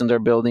pipes in their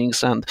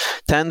buildings, and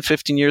 10,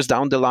 15 years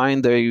down the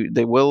line,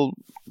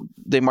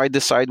 they might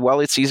decide, well,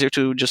 it's easier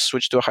to just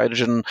switch to a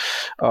hydrogen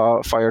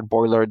fired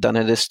boiler than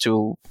it is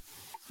to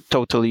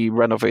totally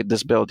renovate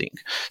this building.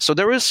 So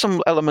there is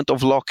some element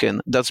of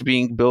lock-in that's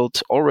being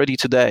built already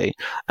today,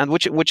 and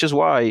which is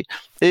why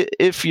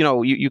if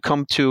you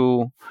come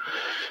to,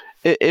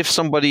 if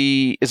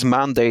somebody is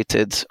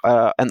mandated,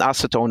 an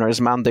asset owner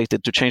is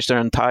mandated to change their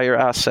entire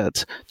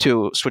asset,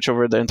 to switch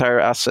over the entire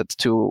asset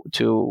to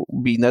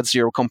be net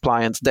zero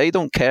compliant, they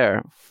don't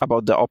care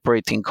about the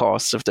operating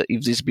costs if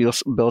these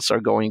bills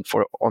are going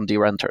on the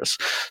renters.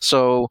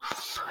 So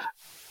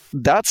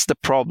that's the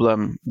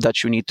problem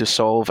that you need to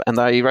solve, and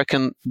I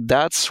reckon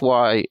that's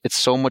why it's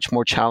so much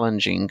more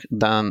challenging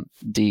than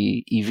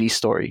the EV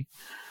story.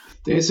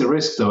 There's a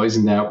risk, though,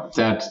 isn't there,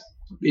 that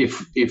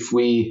if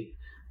we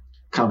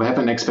kind of have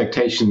an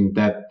expectation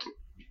that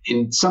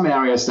in some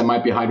areas there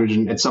might be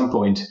hydrogen at some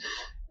point,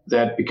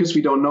 that because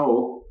we don't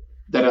know,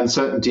 that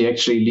uncertainty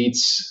actually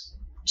leads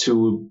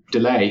to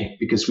delay,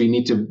 because we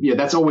need to,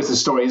 that's always the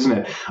story, isn't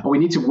it? We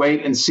need to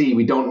wait and see.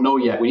 We don't know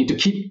yet. We need to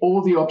keep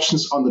all the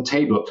options on the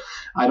table.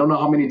 I don't know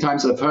how many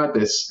times I've heard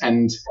this.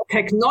 And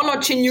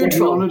technology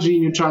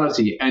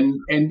neutrality.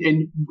 And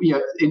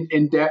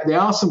there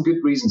are some good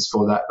reasons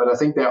for that, but I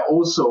think there are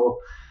also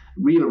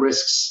real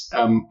risks,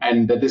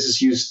 and that this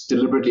is used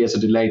deliberately as a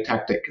delay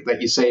tactic,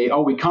 that you say,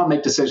 we can't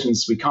make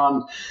decisions, we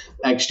can't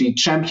actually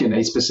champion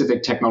a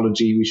specific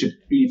technology, we should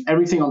leave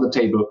everything on the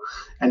table,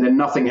 and then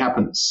nothing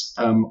happens,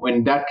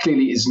 when that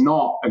clearly is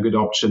not a good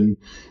option.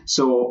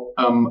 So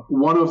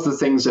one of the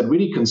things that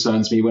really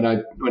concerns me when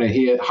I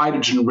hear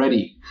hydrogen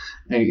ready,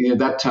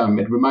 that term,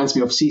 it reminds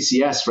me of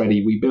CCS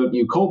ready. We built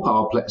new coal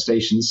power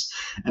stations,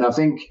 and I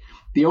think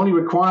the only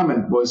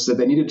requirement was that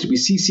they needed to be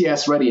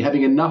CCS ready,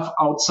 having enough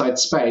outside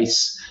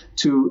space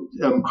to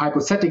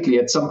hypothetically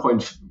at some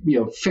point,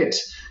 fit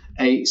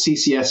a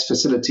CCS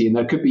facility, and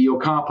that could be your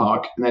car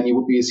park, and then you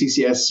would be a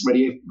CCS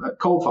ready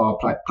coal power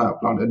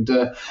plant. And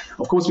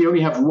of course, we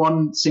only have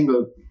one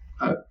single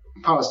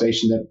power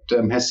station that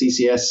has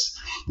CCS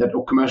that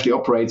commercially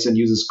operates and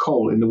uses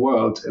coal in the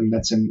world, and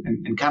that's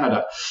in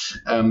Canada.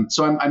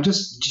 So I'm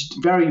just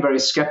very, very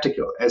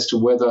skeptical as to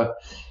whether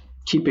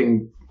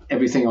keeping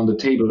everything on the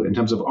table in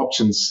terms of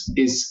options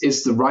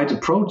is the right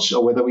approach,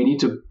 or whether we need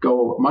to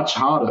go much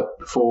harder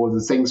for the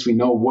things we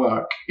know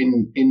work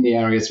in the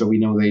areas where we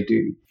know they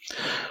do.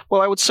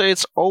 Well, I would say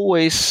it's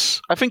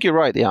always, I think you're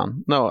right,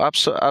 Jan. No,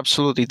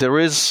 absolutely. There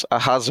is a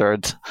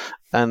hazard,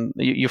 and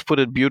you've put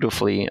it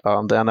beautifully,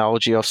 the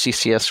analogy of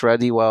CCS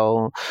ready.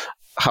 Well,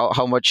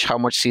 how much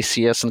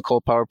CCS and coal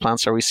power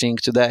plants are we seeing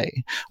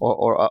today,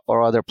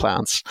 or other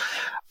plants?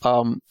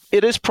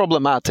 It is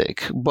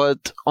problematic,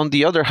 but on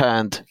the other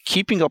hand,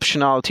 keeping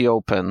optionality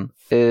open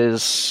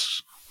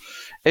is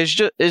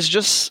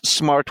just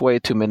smart way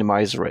to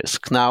minimize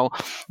risk. Now,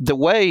 the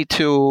way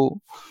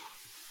to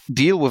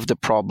deal with the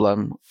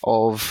problem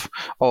of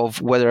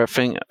whether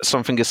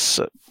something is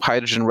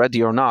hydrogen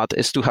ready or not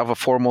is to have a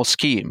formal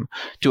scheme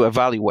to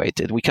evaluate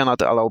it. We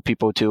cannot allow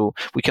people to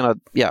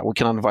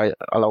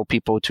allow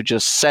people to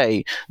just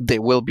say they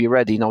will be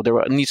ready. No,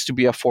 there needs to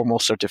be a formal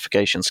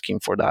certification scheme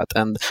for that,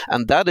 and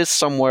that is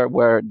somewhere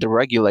where the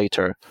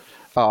regulator,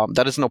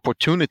 that is an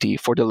opportunity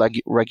for the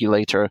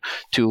regulator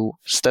to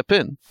step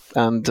in,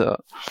 and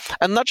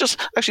not just,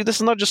 actually, this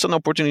is not just an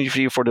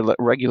opportunity for the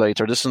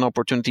regulator. This is an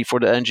opportunity for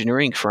the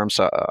engineering firms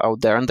out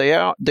there, and they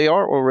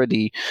are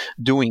already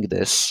doing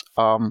this.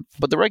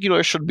 But the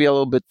regulator should be a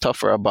little bit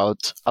tougher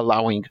about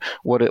allowing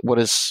what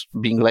is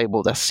being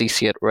labeled as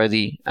CCS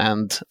ready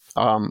and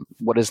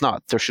what is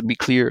not. There should be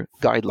clear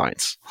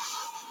guidelines.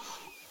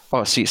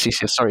 Oh,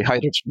 CCS, sorry,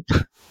 hydrogen.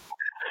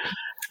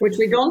 Which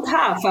we don't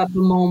have at the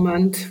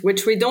moment, we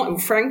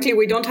don't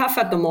have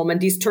at the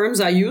moment. These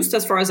terms are used,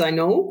 as far as I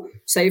know,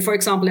 say, for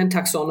example, in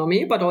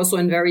taxonomy, but also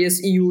in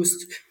various EU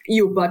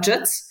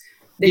budgets.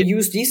 They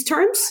use these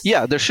terms.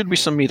 Yeah, there should be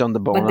some meat on the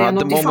bone. At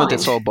the moment,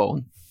 it's all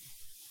bone.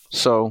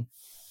 So,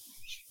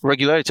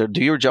 regulator,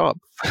 do your job.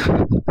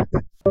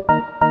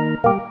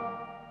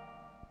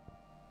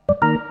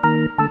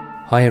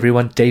 Hi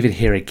everyone, David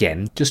here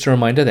again. Just a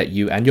reminder that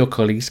you and your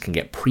colleagues can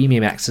get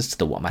premium access to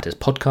the What Matters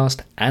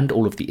podcast and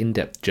all of the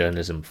in-depth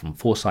journalism from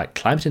Foresight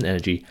Climate and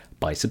Energy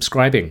by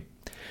subscribing.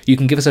 You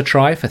can give us a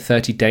try for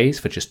 30 days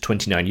for just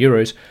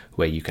 €29,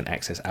 where you can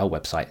access our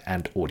website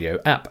and audio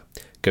app.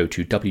 Go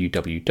to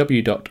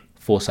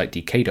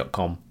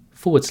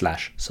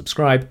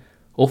www.foresightdk.com/subscribe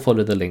or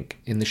follow the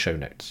link in the show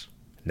notes.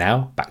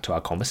 Now, back to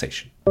our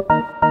conversation.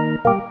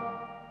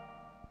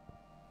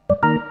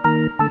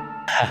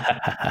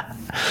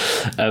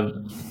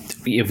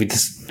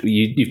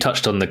 You've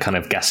touched on the kind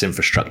of gas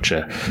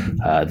infrastructure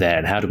there,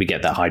 and how do we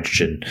get that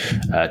hydrogen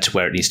to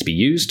where it needs to be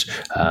used?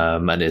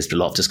 And there's a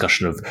lot of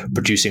discussion of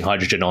producing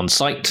hydrogen on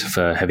site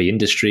for heavy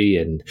industry,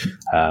 and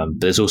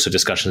there's also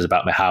discussions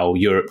about how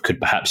Europe could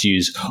perhaps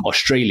use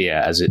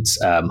Australia as its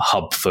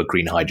hub for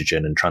green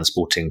hydrogen and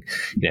transporting,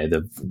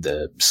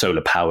 the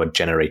solar powered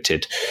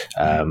generated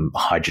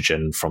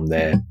hydrogen from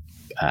their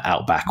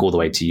outback all the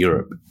way to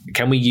Europe.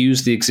 Can we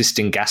use the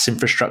existing gas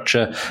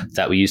infrastructure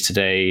that we use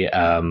today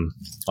on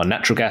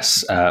natural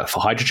gas for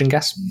hydrogen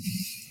gas?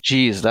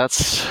 Geez,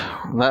 that's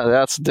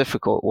a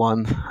difficult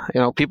one.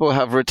 People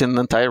have written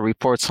entire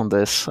reports on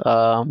this,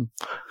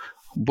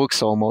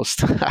 books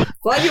almost.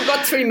 Well, you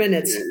got 3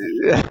 minutes.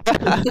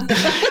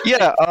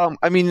 Yeah,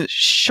 I mean,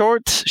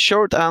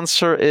 short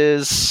answer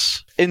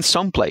is in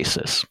some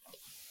places.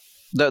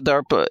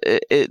 There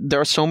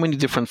are so many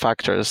different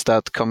factors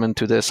that come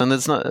into this, and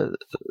it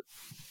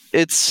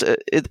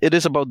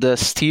is about the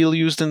steel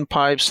used in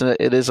pipes.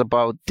 It is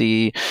about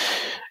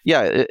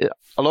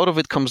a lot of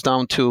it comes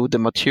down to the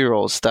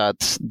materials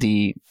that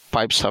the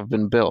pipes have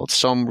been built.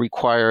 Some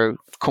require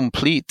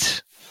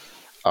complete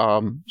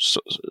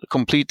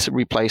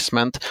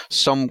replacement.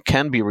 Some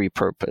can be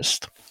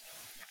repurposed,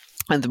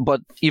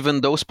 but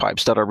even those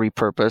pipes that are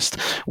repurposed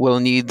will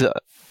need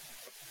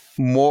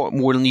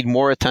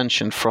more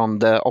attention from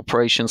the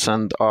operations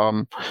and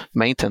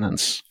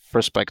maintenance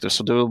perspective.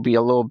 So they will be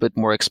a little bit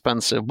more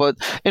expensive, but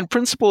in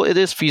principle, it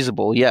is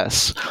feasible.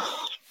 Yes,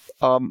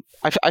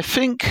 I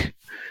think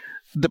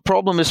the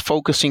problem is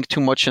focusing too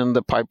much on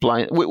the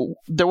pipeline.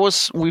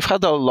 We've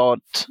had a lot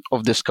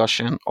of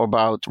discussion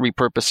about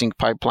repurposing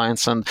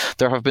pipelines, and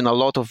there have been a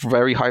lot of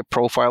very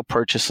high-profile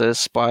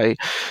purchases by,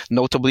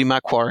 notably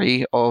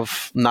Macquarie,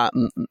 of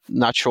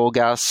natural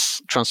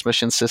gas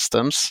transmission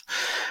systems.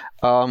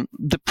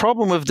 The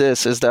problem with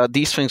this is that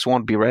these things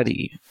won't be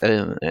ready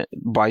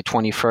by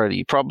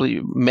 2030,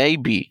 probably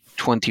maybe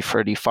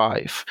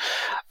 2035,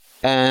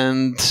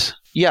 and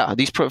yeah,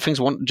 these things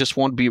won't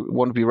be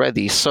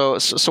ready. So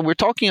we're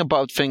talking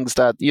about things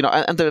that,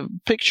 and the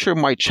picture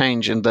might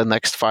change in the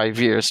next 5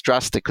 years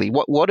drastically.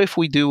 What if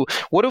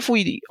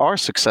we are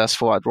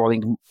successful at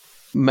rolling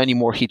many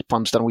more heat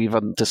pumps than we've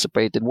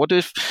anticipated? What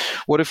if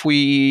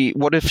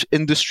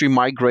industry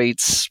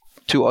migrates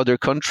to other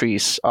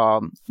countries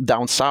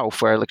down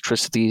south where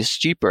electricity is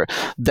cheaper?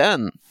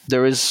 Then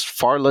there is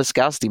far less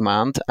gas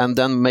demand, and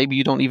then maybe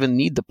you don't even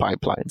need the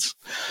pipelines.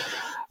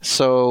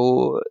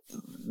 So,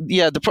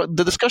 yeah,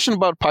 the discussion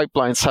about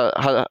pipelines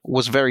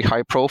was very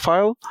high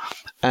profile,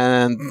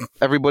 and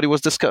everybody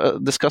was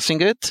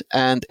discussing it,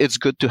 and it's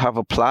good to have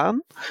a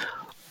plan.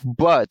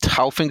 But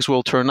how things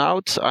will turn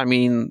out, I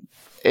mean,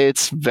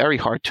 it's very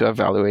hard to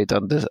evaluate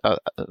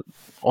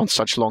on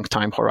such long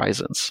time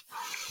horizons.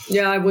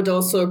 Yeah, I would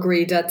also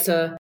agree that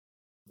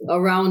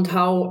around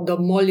how the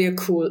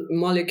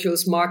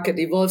molecules market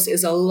evolves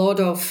is a lot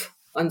of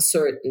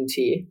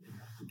uncertainty.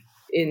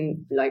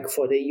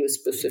 For the EU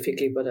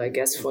specifically, but I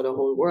guess for the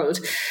whole world.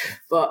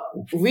 But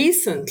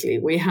recently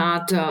we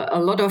had a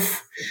lot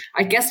of,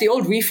 I guess the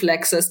old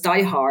reflexes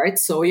die hard.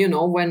 So,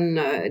 when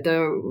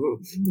the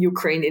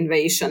Ukraine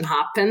invasion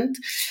happened,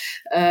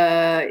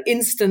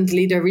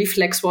 instantly the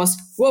reflex was,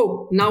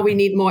 whoa, now we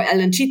need more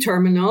LNG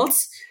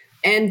terminals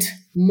and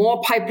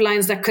more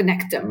pipelines that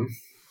connect them.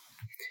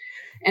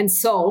 And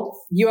so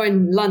you're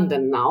in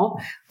London now,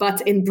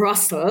 but in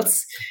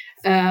Brussels,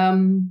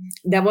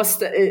 there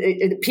was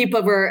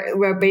people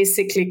were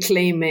basically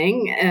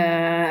claiming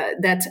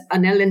that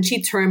an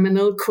LNG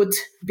terminal could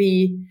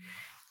be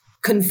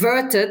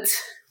converted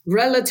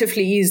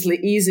relatively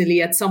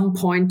easily at some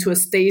point to a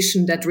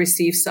station that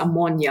receives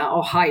ammonia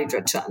or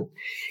hydrogen.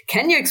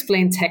 Can you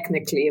explain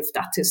technically if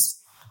that is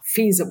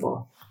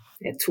feasible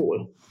at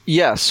all?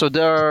 Yeah, so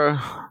there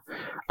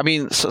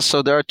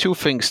are two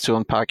things to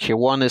unpack here.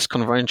 One is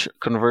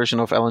conversion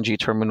of LNG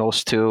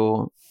terminals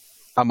to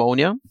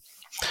ammonia.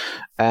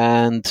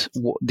 And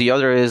the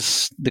other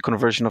is the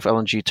conversion of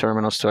LNG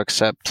terminals to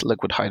accept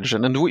liquid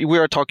hydrogen. And we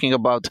are talking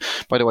about,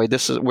 by the way,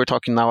 we're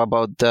talking now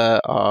about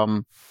the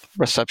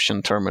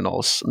reception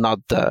terminals, not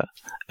the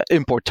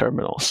import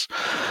terminals.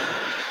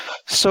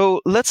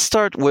 So let's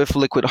start with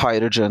liquid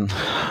hydrogen.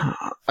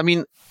 I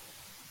mean,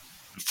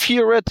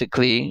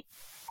 theoretically,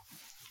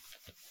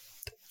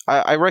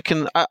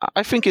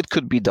 I think it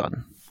could be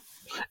done.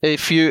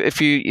 If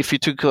you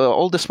took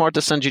all the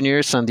smartest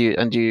engineers and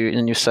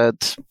you said,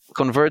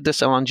 convert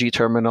this LNG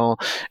terminal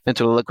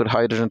into a liquid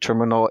hydrogen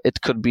terminal,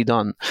 it could be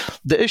done.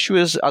 The issue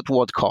is at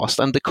what cost,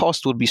 and the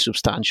cost would be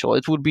substantial.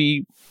 It would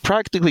be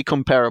practically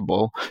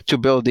comparable to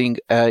building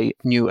a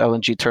new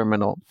LNG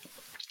terminal,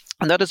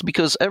 and that is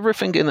because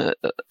everything in an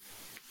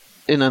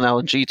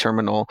LNG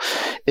terminal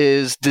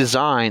is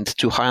designed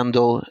to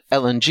handle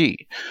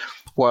LNG,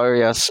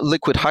 whereas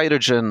liquid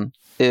hydrogen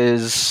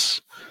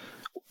is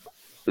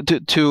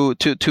to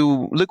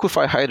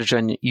liquefy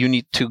hydrogen, you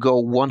need to go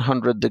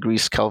 100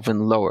 degrees Kelvin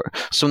lower.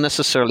 So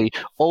necessarily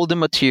all the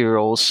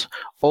materials,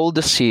 all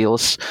the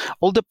seals,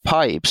 all the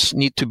pipes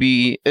need to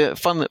be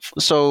fun.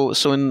 So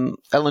in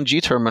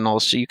LNG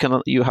terminals,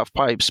 you have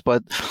pipes,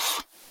 but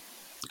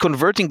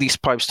converting these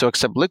pipes to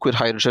accept liquid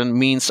hydrogen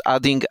means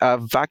adding a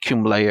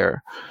vacuum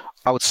layer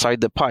outside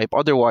the pipe.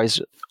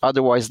 Otherwise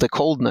the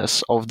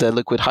coldness of the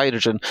liquid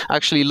hydrogen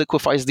actually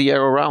liquefies the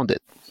air around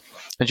it,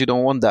 and you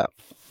don't want that.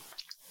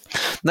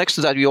 Next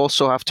to that, you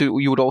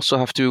would also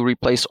have to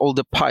replace all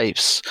the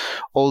pipes,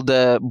 all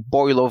the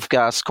boil-off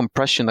gas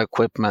compression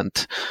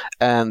equipment,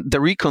 and the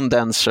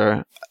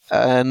recondenser,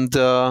 and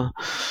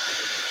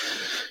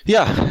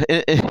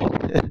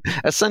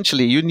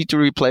essentially you need to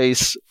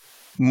replace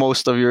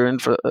most of your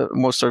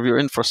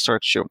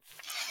infrastructure.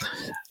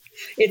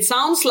 It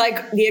sounds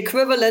like the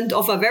equivalent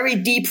of a very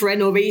deep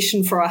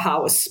renovation for a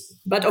house.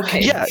 But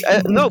okay. Yeah,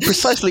 no,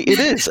 precisely it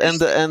is.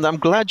 And I'm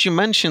glad you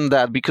mentioned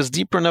that, because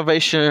deep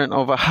renovation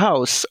of a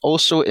house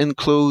also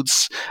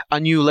includes a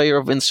new layer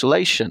of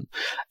insulation.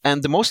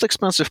 And the most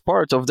expensive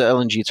part of the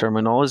LNG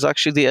terminal is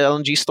actually the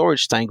LNG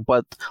storage tank.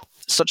 But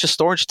such a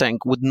storage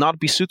tank would not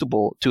be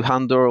suitable to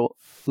handle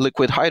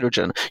liquid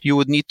hydrogen. You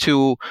would need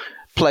to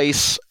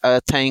place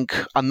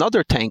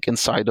another tank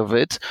inside of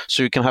it,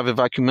 so you can have it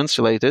vacuum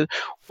insulated,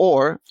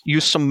 or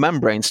use some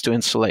membranes to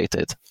insulate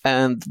it.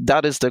 And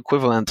that is the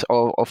equivalent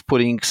of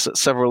putting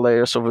several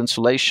layers of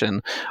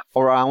insulation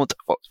around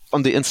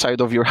on the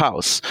inside of your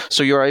house.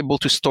 So you're able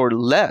to store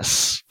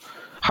less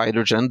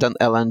hydrogen than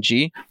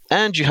LNG,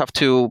 and you have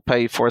to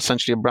pay for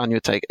essentially a brand new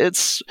tank.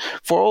 It's,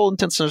 for all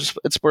intents and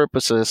its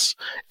purposes,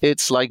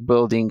 it's like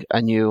building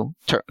a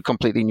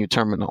completely new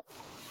terminal.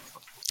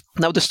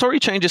 Now, the story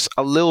changes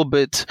a little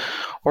bit,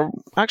 or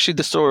actually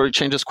the story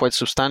changes quite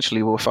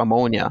substantially with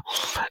ammonia.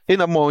 In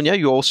ammonia,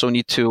 you also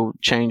need to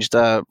change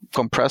the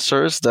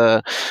compressors.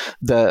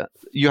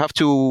 You have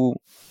to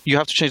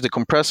change the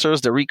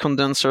compressors, the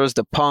recondensers,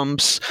 the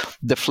pumps,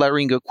 the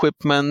flaring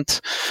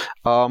equipment,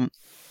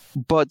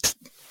 but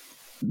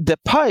the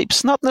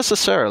pipes, not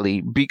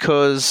necessarily,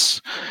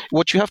 because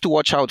what you have to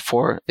watch out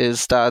for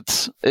is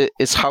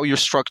how your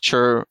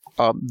structure,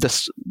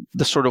 the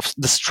sort of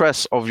the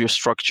stress of your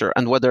structure,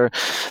 and whether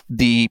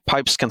the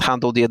pipes can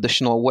handle the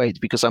additional weight,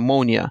 because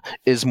ammonia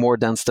is more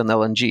dense than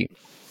LNG.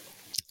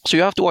 So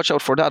you have to watch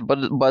out for that,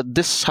 but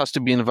this has to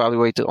be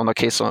evaluated on a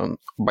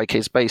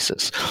case-by-case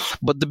basis.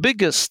 But the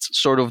biggest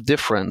sort of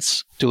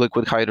difference to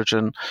liquid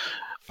hydrogen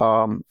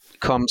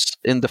comes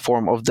in the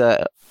form of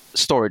the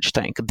storage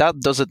tank.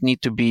 That doesn't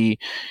need to be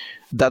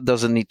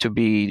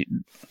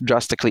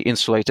drastically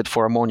insulated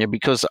for ammonia,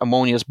 because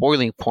ammonia's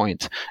boiling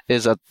point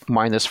is at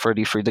minus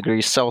 33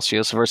 degrees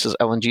Celsius versus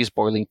LNG's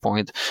boiling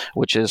point,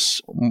 which is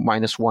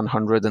minus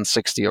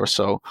 160 or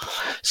so.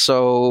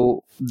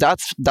 So that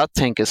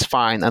tank is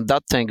fine, and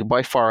that tank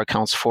by far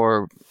accounts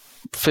for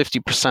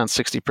 50%,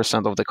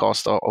 60% of the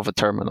cost of a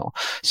terminal.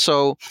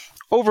 So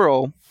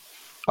overall,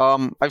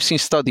 I've seen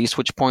studies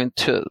which point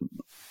to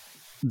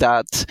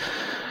that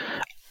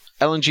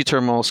LNG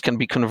terminals can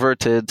be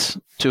converted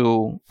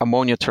to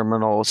ammonia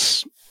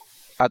terminals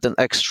at an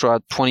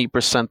extra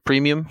 20%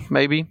 premium,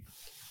 maybe.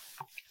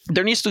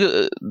 There needs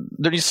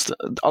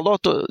a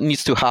lot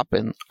needs to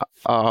happen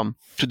to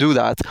do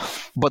that,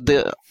 but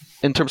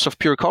in terms of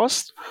pure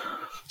cost,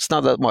 it's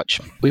not that much.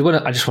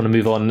 I just want to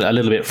move on a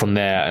little bit from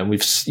there, and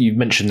you've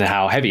mentioned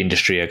how heavy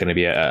industry are going to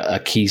be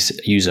a key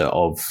user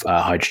of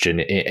hydrogen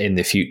in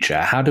the future.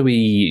 How do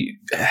we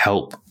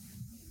help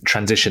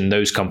transition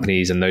those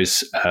companies and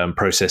those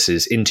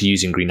processes into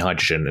using green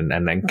hydrogen,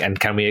 and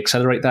can we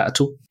accelerate that at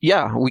all?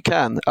 Yeah, we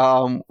can.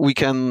 We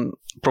can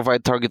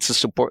provide targeted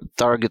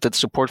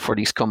support for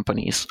these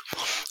companies.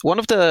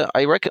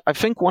 I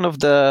think one of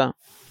the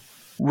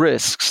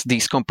risks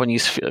these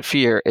companies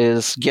fear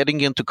is getting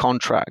into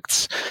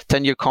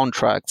 10-year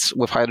contracts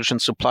with hydrogen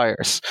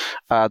suppliers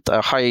at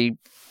a high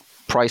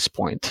price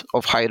point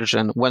of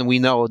hydrogen, when we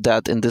know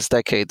that in this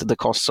decade the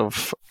costs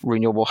of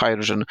renewable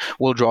hydrogen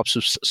will drop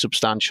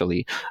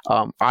substantially.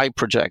 I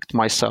project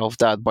myself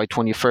that by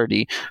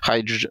 2030,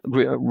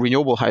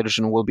 renewable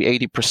hydrogen will be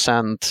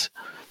 80%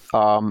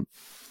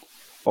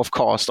 of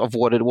cost of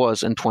what it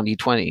was in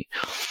 2020.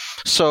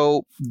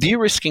 So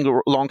de-risking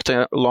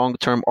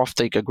long-term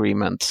offtake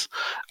agreements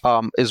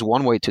is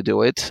one way to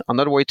do it.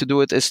 Another way to do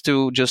it is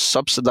to just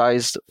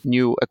subsidize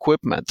new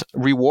equipment,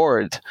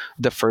 reward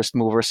the first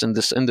movers in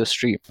this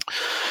industry.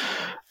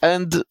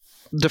 And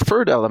the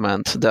third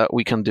element that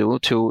we can do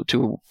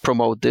to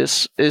promote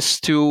this is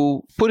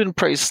to put in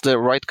place the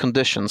right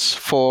conditions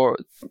for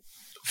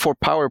low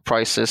power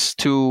prices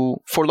to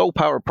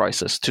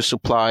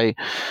supply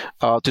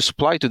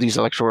to these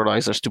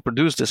electrolyzers to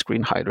produce this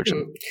green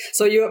hydrogen.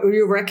 So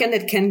you reckon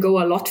it can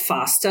go a lot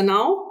faster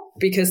now?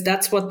 Because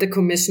that's what the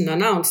Commission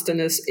announced in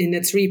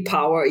its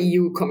Repower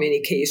EU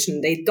communication.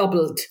 They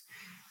doubled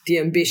the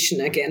ambition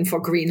again for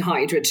green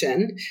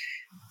hydrogen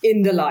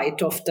in the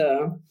light of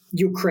the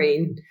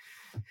Ukraine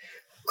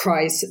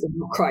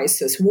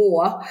crisis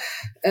war.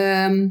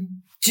 Do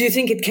you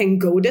think it can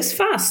go this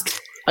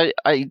fast?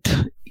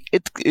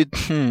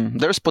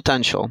 There's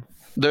potential.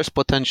 There's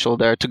potential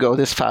there to go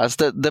this fast.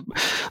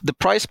 The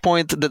price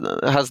point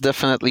has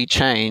definitely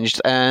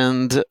changed,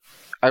 and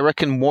I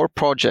reckon more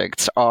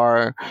projects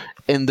are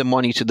in the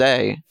money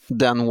today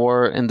than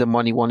were in the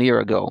money 1 year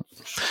ago,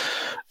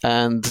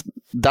 and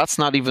that's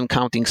not even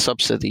counting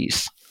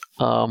subsidies.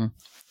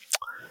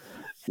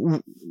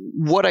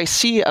 What I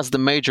see as the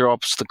major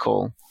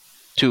obstacle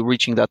to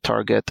reaching that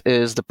target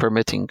is the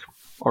permitting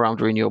around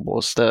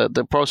renewables.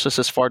 The process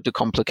is far too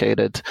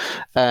complicated,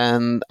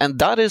 and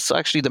that is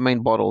actually the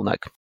main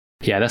bottleneck.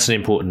 Yeah, that's an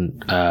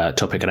important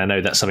topic, and I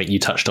know that's something you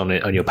touched on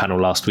it on your panel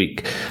last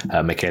week,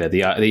 Michaela.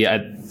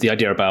 The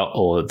idea about,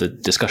 or the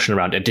discussion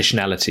around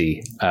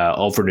additionality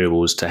of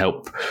renewables to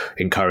help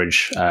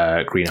encourage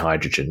green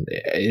hydrogen.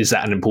 Is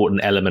that an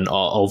important element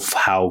of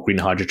how green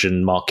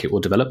hydrogen market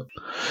will develop?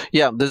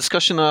 Yeah, the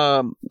discussion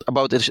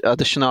about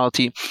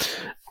additionality.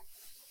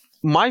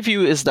 My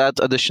view is that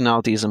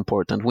additionality is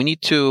important. We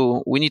need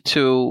to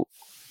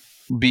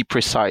be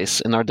precise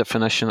in our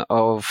definition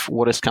of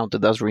what is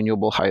counted as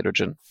renewable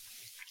hydrogen.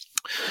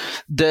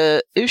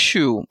 The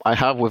issue I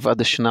have with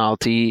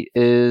additionality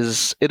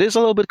is it is a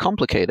little bit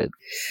complicated.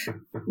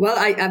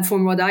 Well,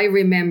 from what I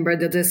remember,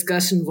 the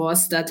discussion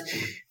was that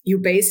you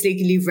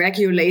basically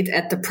regulate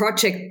at the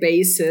project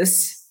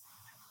basis,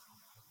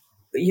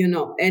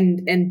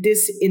 and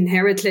this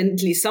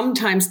inherently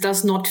sometimes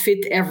does not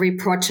fit every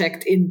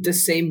project in the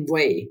same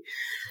way.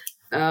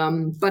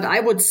 But I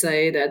would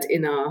say that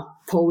in a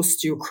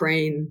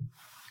post-Ukraine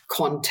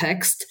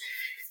context,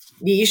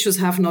 the issues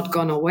have not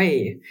gone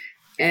away.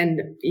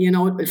 And,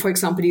 for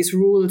example, these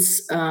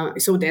rules,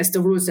 so there's the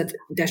rules that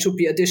there should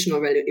be additional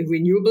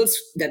renewables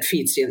that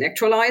feeds the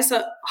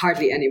electrolyzer.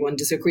 Hardly anyone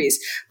disagrees.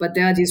 But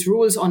there are these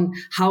rules on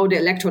how the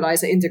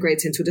electrolyzer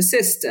integrates into the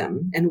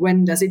system and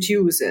when does it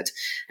use it.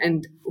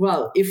 And,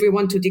 well, if we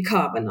want to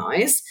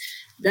decarbonize,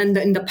 then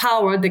in the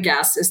power, the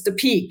gas is the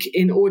peak.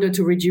 In order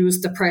to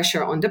reduce the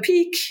pressure on the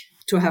peak,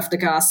 to have the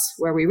gas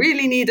where we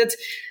really need it,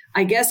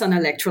 I guess an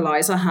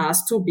electrolyzer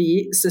has to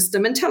be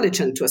system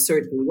intelligent to a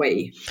certain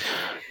way.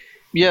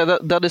 Yeah,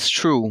 that is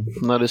true.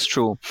 That is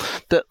true.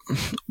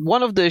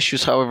 One of the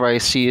issues, however, I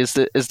see is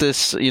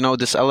this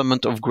this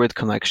element of grid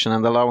connection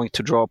and allowing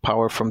to draw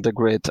power from the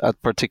grid at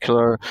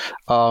particular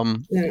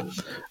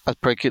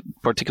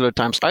particular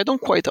times. I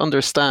don't quite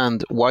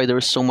understand why there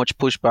is so much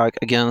pushback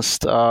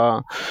against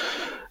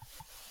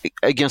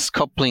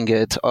coupling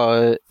it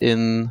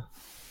in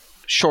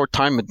short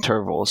time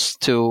intervals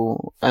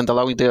and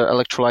allowing the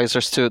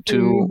electrolyzers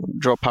to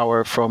draw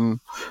power from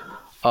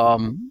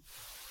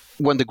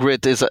when the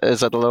grid is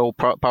at a low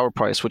power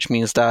price, which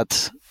means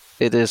that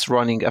it is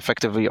running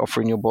effectively off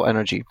renewable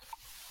energy.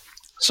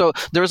 So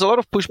there's a lot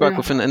of pushback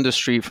within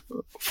industry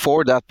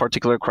for that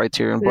particular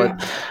criterion,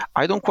 but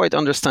I don't quite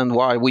understand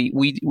why.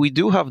 We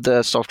do have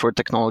the software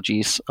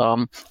technologies.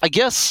 I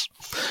guess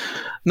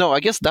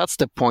that's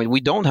the point.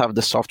 We don't have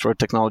the software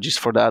technologies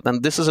for that,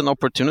 and this is an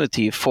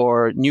opportunity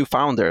for new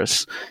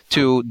founders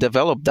to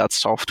develop that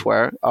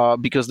software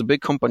because the big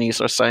companies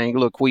are saying,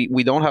 look,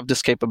 we don't have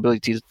this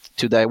capability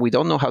today. We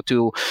don't know how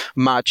to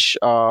match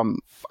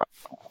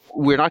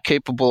we're not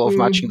capable of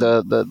matching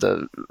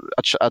the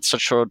at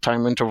such short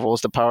time intervals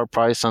the power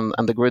price and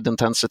the grid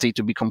intensity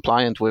to be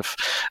compliant with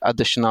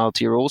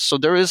additionality rules. So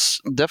there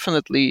is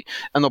definitely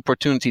an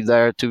opportunity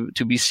there to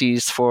be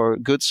seized for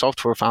good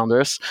software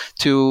founders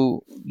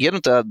to get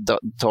into that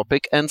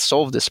topic and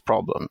solve this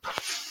problem.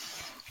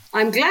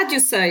 I'm glad you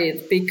say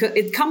it, because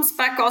it comes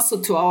back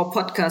also to our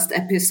podcast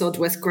episode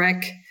with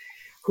Greg,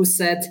 who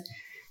said,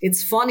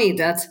 it's funny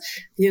that,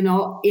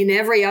 in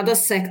every other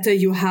sector,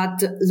 you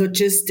had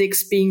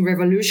logistics being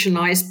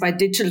revolutionized by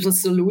digital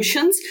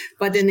solutions.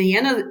 But in the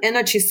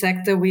energy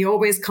sector, we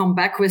always come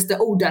back with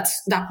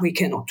that we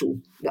cannot do.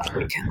 That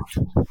we cannot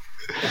do.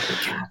 That we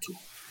cannot do.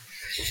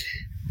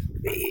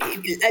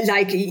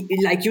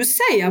 Like you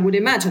say, I would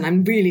imagine,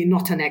 I'm really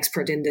not an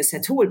expert in this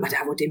at all, but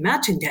I would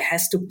imagine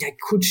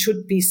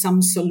should be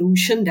some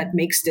solution that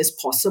makes this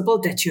possible,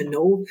 that you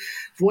know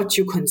what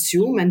you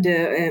consume and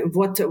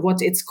what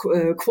its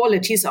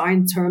qualities are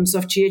in terms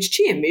of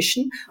GHG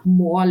emission,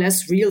 more or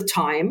less real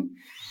time,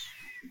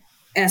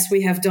 as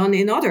we have done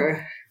in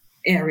other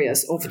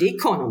areas of the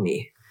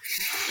economy.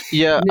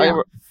 Yeah.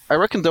 I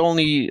reckon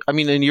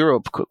in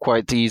Europe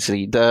quite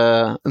easily.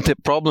 The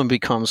problem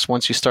becomes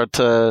once you start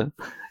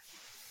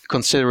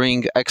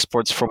considering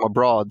exports from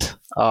abroad,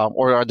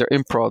 or are there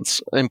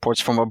imports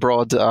from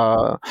abroad,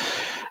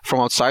 from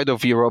outside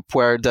of Europe,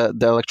 where the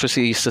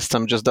electricity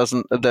system just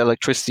doesn't, the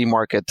electricity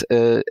market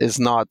is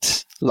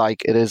not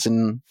like it is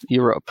in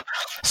Europe.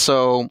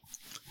 So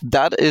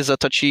that is a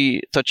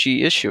touchy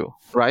issue,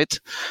 right?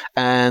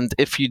 And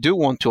if you do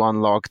want to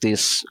unlock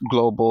this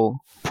global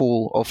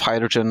pool of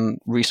hydrogen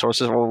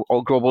resources,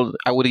 or global,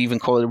 I would even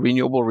call it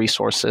renewable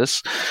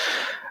resources,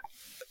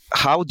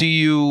 how do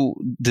you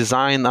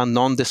design a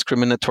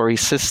non-discriminatory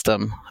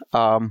system?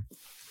 One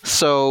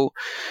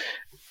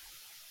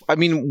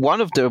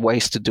of the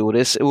ways to do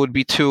this, it would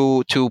be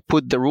to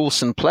put the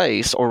rules in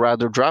place, or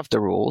rather draft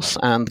the rules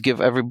and give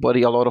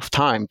everybody a lot of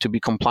time to be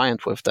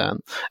compliant with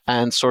them.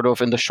 And sort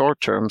of in the short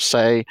term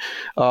say,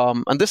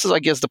 and this is, I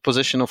guess, the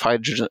position of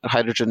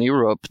Hydrogen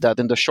Europe, that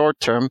in the short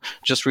term,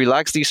 just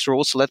relax these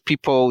rules, let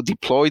people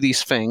deploy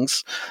these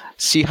things,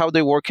 see how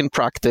they work in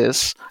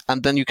practice,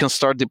 and then you can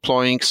start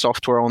deploying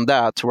software on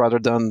that rather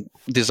than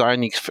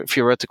designing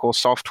theoretical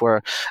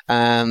software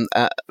and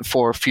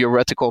for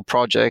theoretical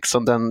projects,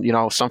 and then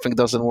something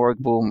doesn't work,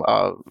 boom,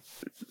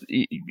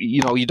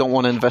 you don't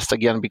want to invest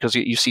again because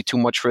you see too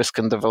much risk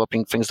in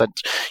developing things that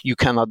you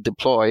cannot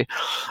deploy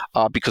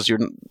because you're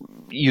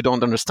you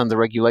don't understand the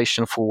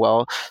regulation full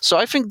well. So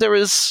I think there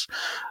is,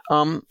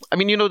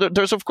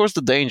 there's of course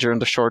the danger in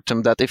the short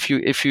term that if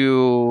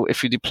you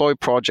deploy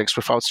projects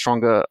without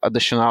stronger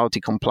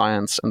additionality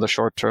compliance in the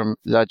short term,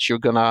 that you're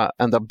gonna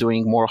end up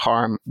doing more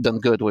harm than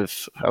good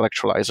with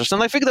electrolyzers.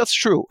 And I think that's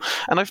true.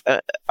 And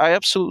I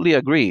absolutely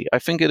agree. I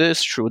think it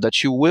is true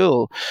that you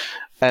will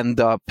end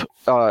up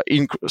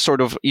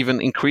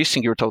even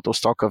increasing your total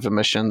stock of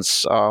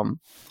emissions.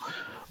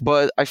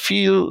 But I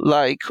feel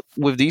like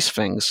with these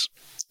things,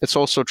 it's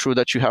also true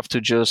that you have to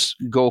just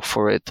go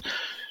for it,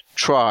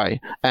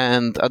 try.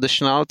 And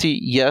additionality,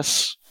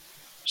 yes,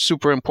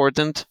 super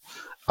important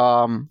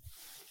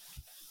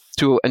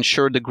to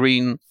ensure the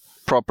green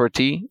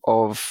property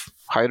of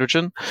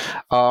hydrogen,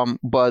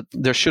 but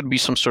there should be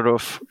some sort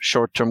of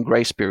short-term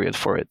grace period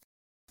for it.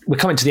 We're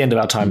coming to the end of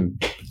our time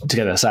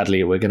together.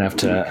 Sadly, we're going to have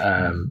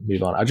to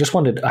move on. I just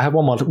wondered, I have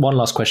one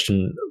last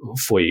question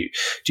for you.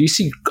 Do you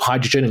see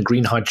hydrogen and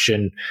green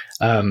hydrogen,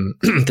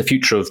 the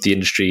future of the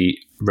industry,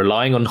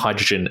 relying on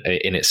hydrogen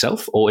in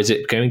itself, or is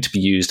it going to be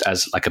used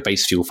as like a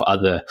base fuel for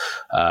other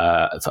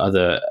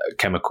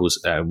chemicals?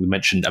 We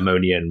mentioned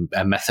ammonia and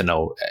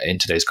methanol in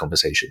today's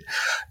conversation.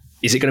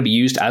 Is it going to be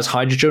used as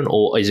hydrogen,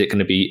 or is it going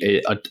to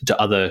be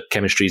to other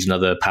chemistries and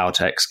other power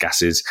techs,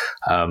 gases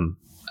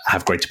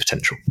have greater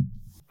potential?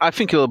 I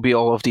think it'll be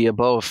all of the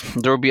above.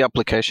 There will be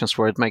applications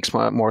where it makes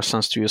more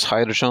sense to use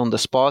hydrogen on the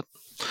spot.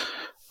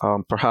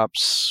 There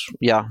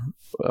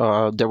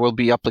will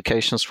be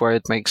applications where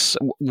it makes,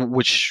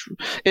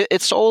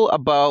 it's all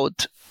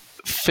about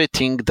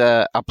fitting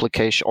the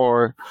application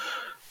or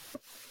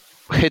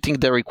hitting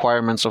the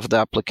requirements of the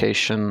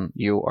application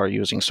you are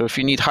using. So if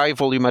you need high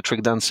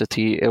volumetric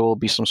density, it will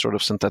be some sort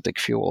of synthetic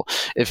fuel.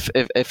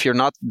 If you're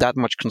not that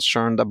much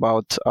concerned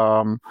about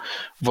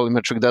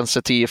volumetric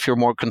density, if you're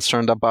more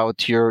concerned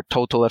about your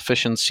total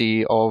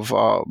efficiency,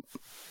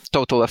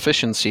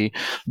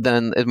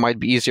 then it might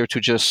be easier to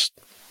just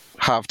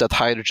have that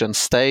hydrogen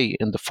stay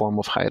in the form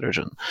of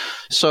hydrogen.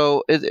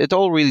 So it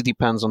all really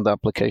depends on the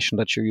application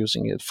that you're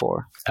using it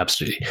for.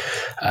 Absolutely.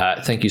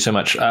 Thank you so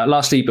much.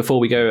 Lastly, before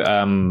we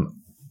go,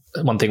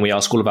 one thing we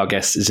ask all of our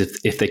guests is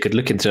if they could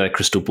look into a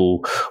crystal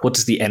ball, what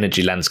does the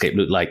energy landscape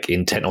look like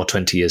in 10 or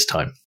 20 years'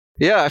 time?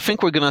 Yeah, I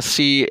think we're gonna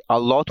see a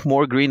lot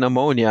more green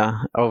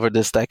ammonia over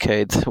this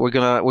decade. We're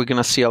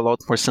gonna see a lot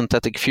more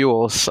synthetic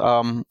fuels.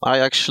 I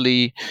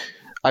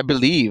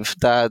believe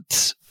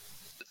that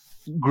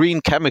green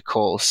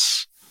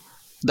chemicals,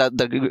 that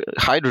the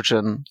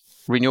hydrogen,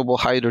 renewable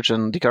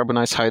hydrogen,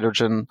 decarbonized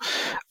hydrogen,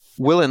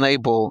 will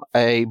enable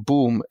a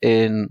boom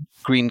in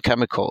green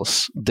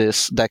chemicals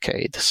this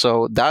decade.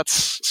 So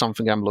that's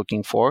something I'm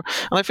looking for.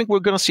 And I think we're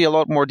going to see a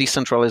lot more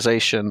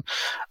decentralization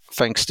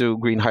thanks to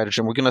green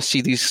hydrogen. We're going to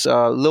see these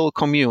little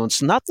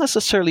communes, not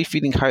necessarily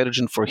feeding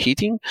hydrogen for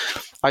heating.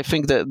 I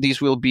think that these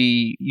will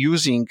be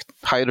using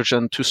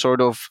hydrogen to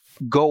sort of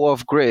go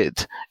off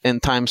grid in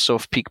times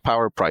of peak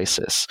power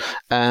prices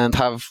and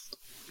have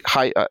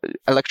high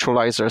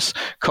electrolyzers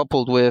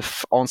coupled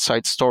with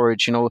on-site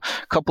storage, a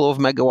couple of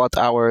megawatt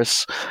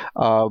hours,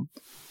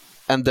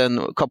 and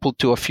then coupled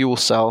to a fuel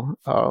cell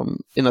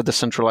in a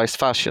decentralized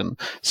fashion.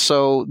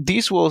 So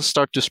these will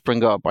start to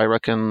spring up, I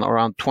reckon,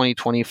 around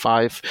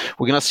 2025.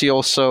 We're going to see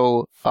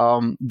also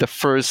the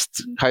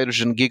first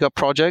hydrogen giga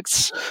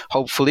projects,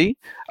 hopefully,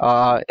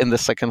 in the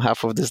second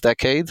half of this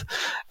decade.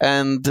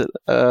 And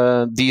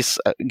these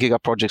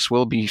giga projects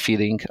will be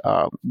feeding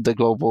the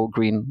global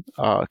green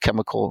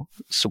chemical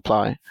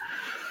supply.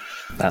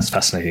 That's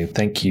fascinating.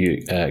 Thank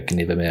you,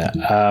 Gnevemir.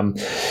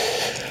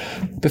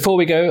 Before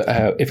we go,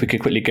 if we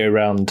could quickly go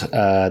around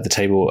the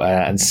table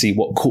and see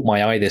what caught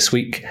my eye this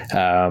week.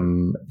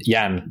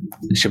 Jan,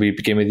 shall we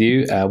begin with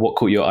you? What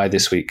caught your eye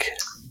this week?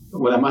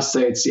 Well, I must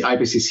say it's the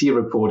IPCC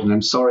report, and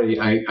I'm sorry,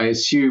 I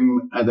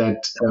assume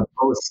that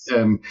both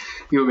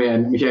Gnevemir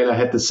and Michaela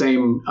had the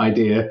same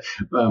idea,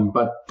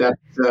 but that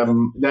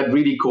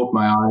really caught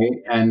my eye,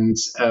 and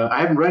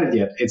I haven't read it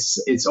yet.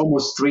 It's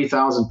almost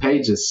 3,000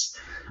 pages,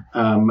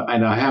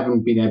 and I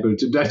haven't been able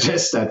to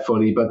digest that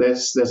fully, but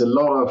there's a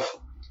lot of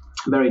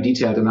very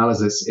detailed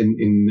analysis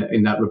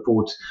in that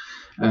report.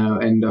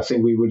 And I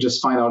think we will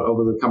just find out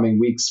over the coming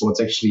weeks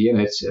what's actually in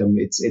it.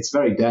 It's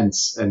very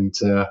dense. And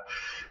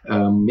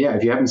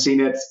if you haven't seen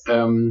it,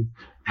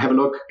 have a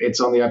look. It's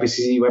on the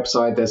IPCC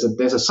website.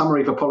 There's a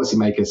summary for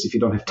policymakers if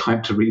you don't have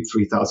time to read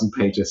 3,000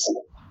 pages.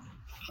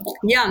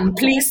 Jan,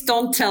 please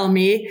don't tell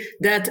me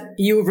that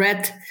you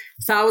read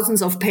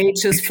thousands of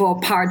pages for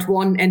part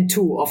 1 and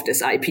 2 of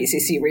this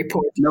IPCC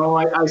report. No,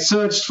 I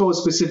searched for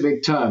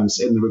specific terms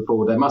in the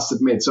report, I must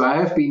admit. So I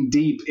have been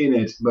deep in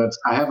it, but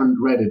I haven't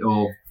read it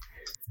all.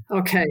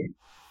 Okay.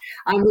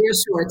 I'm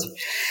reassured.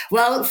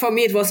 Well, for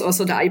me, it was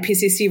also the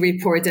IPCC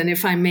report. And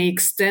if I may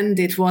extend,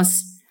 it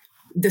was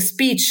the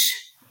speech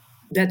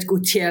that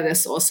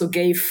Gutierrez also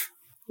gave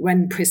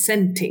when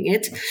presenting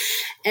it.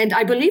 And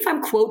I believe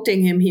I'm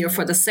quoting him here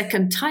for the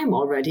second time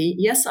already.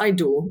 Yes, I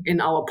do, in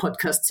our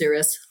podcast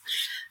series.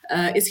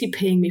 Is he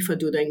paying me for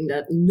doing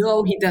that?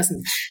 No, he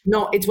doesn't.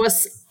 No,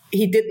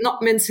 he did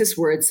not mince his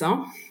words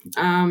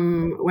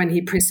when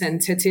he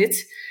presented it.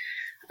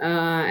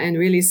 and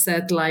really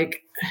said,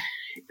 like,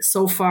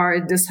 so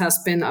far this has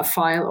been a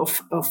file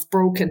of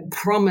broken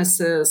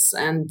promises,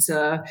 and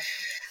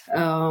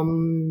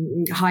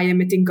high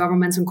emitting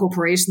governments and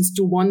corporations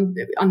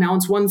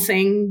announce one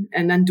thing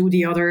and then do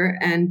the other,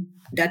 and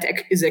that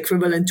is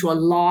equivalent to a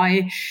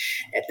lie.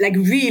 Like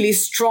really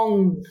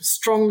strong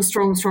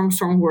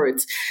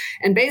words.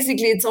 And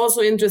basically it's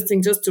also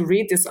interesting just to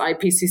read this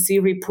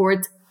IPCC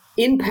report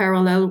in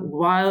parallel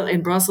while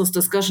in Brussels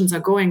discussions are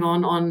going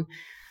on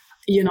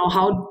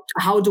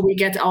how do we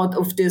get out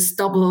of this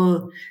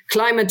double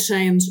climate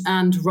change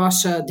and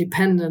Russia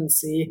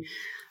dependency.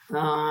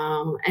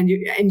 And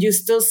you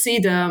still see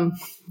the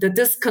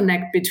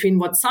disconnect between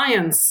what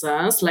science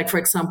says, like, for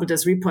example,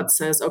 this report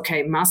says,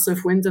 okay,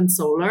 massive wind and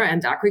solar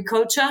and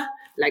agriculture,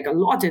 like a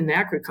lot in the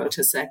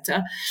agriculture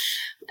sector.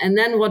 And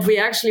then what we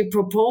actually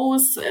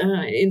propose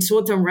in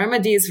short-term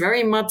remedy is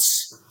very much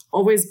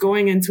always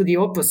going into the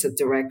opposite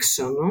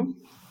direction. No?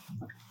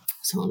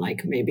 So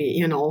like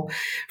maybe,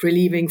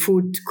 relieving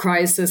food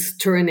crisis,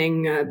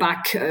 turning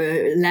back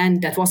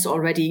land that was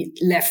already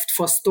left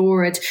for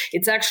storage.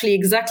 It's actually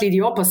exactly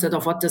the opposite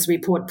of what this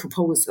report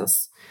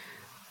proposes.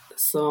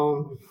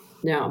 So,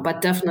 yeah,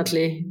 but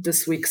definitely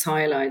this week's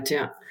highlight,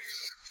 yeah.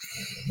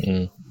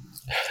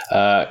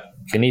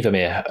 Geneva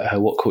Mir,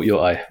 what caught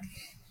your eye?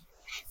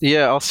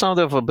 Yeah, I'll sound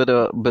of a bit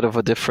of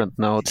a different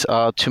note.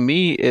 To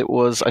me, it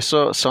was I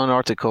saw an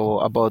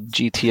article about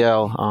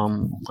GTL.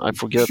 I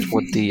forget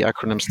what the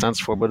acronym stands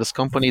for, but it's a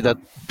company that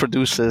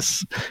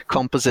produces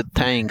composite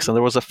tanks. And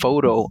there was a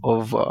photo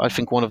of I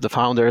think one of the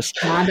founders.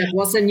 That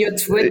was in your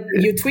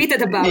you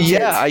tweeted about it.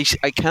 Yeah,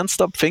 I can't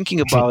stop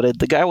thinking about it.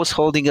 The guy was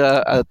holding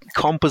a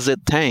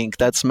composite tank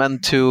that's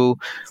meant to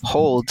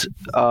hold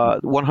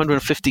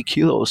 150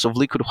 kilos of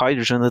liquid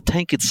hydrogen. The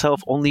tank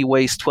itself only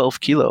weighs 12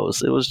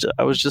 kilos.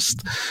 I was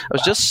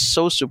just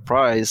so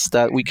surprised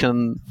that we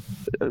can,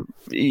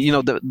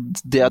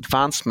 the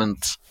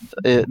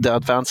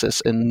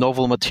advances in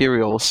novel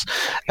materials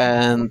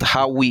and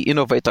how we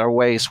innovate our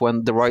ways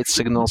when the right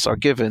signals are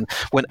given.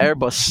 When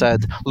Airbus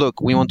said, look,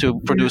 we want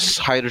to produce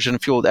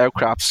hydrogen-fueled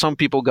aircraft, some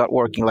people got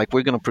working, like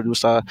we're going to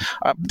produce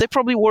they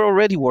probably were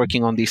already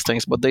working on these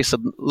things, but they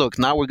said, look,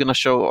 now we're going to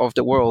show off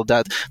the world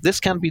that this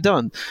can be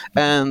done.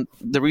 And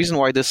the reason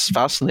why this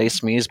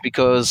fascinates me is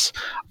because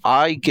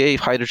I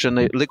gave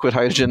liquid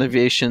hydrogen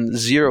aviation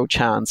zero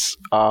chance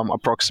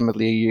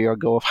approximately a year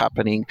ago of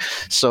happening.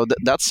 So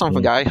that's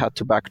something I had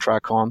to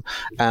backtrack on,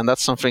 and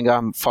that's something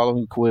I'm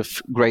following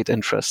with great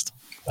interest.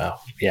 Wow.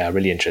 Yeah,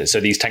 really interesting. So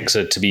these tanks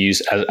are to be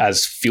used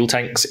as fuel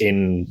tanks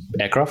in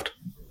aircraft?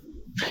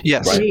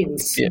 Yes. Right.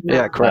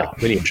 Yeah, correct. Wow,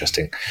 really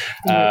interesting.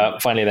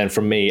 Finally, then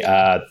from me,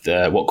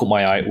 what caught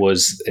my eye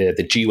was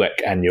the GWEC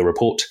annual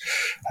report,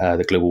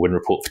 the Global Wind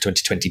Report for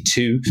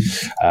 2022,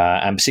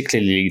 and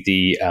particularly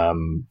the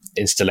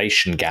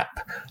installation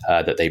gap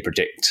that they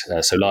predict.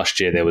 So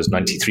last year there was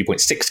 93.6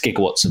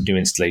 gigawatts of new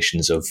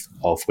installations of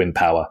wind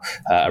power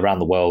around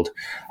the world,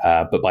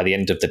 but by the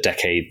end of the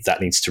decade that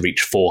needs to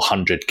reach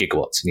 400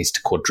 gigawatts. It needs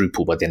to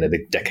quadruple by the end of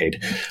the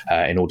decade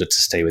in order to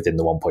stay within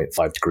the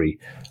 1.5 degree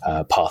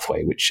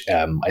pathway, which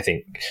I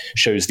think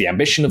shows the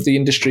ambition of the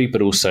industry,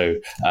 but also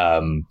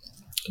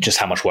just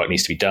how much work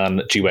needs to be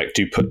done. GWEC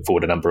do put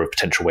forward a number of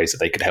potential ways that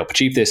they could help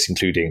achieve this,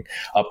 including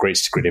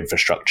upgrades to grid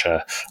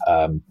infrastructure,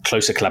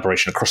 closer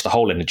collaboration across the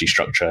whole energy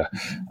structure,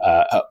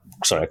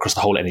 across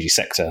the whole energy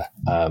sector,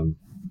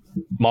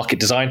 market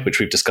design, which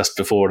we've discussed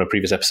before in a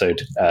previous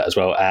episode as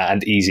well,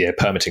 and easier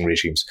permitting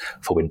regimes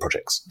for wind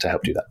projects to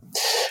help do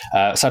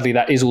that. Sadly,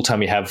 that is all time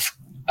we have.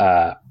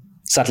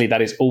 Sadly,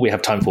 that is all we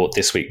have time for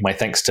this week. My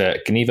thanks to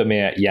Geneva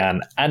Mir,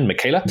 Jan, and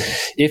Michaela.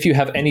 If you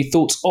have any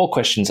thoughts or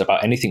questions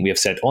about anything we have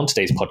said on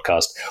today's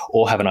podcast,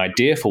 or have an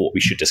idea for what we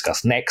should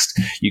discuss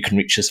next, you can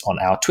reach us on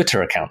our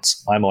Twitter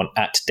accounts. I'm on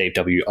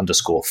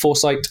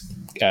 @DaveW_Foresight.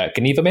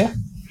 Geneva Mir?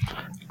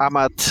 I'm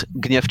at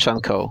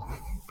Gniewczenko.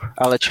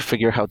 I'll let you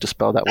figure how to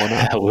spell that one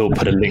out. We'll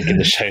put a link in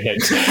the show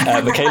notes.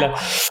 Michaela?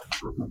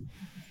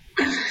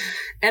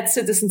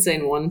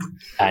 @CitizenSane1.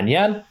 And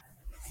Jan?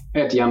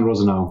 @Jan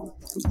Rosenau.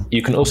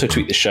 You can also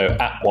tweet the show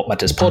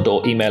 @WhatMattersPod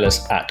or email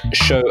us at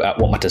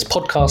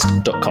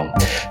show@whatmatterspodcast.com.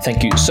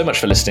 Thank you so much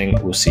for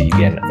listening. We'll see you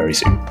again very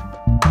soon.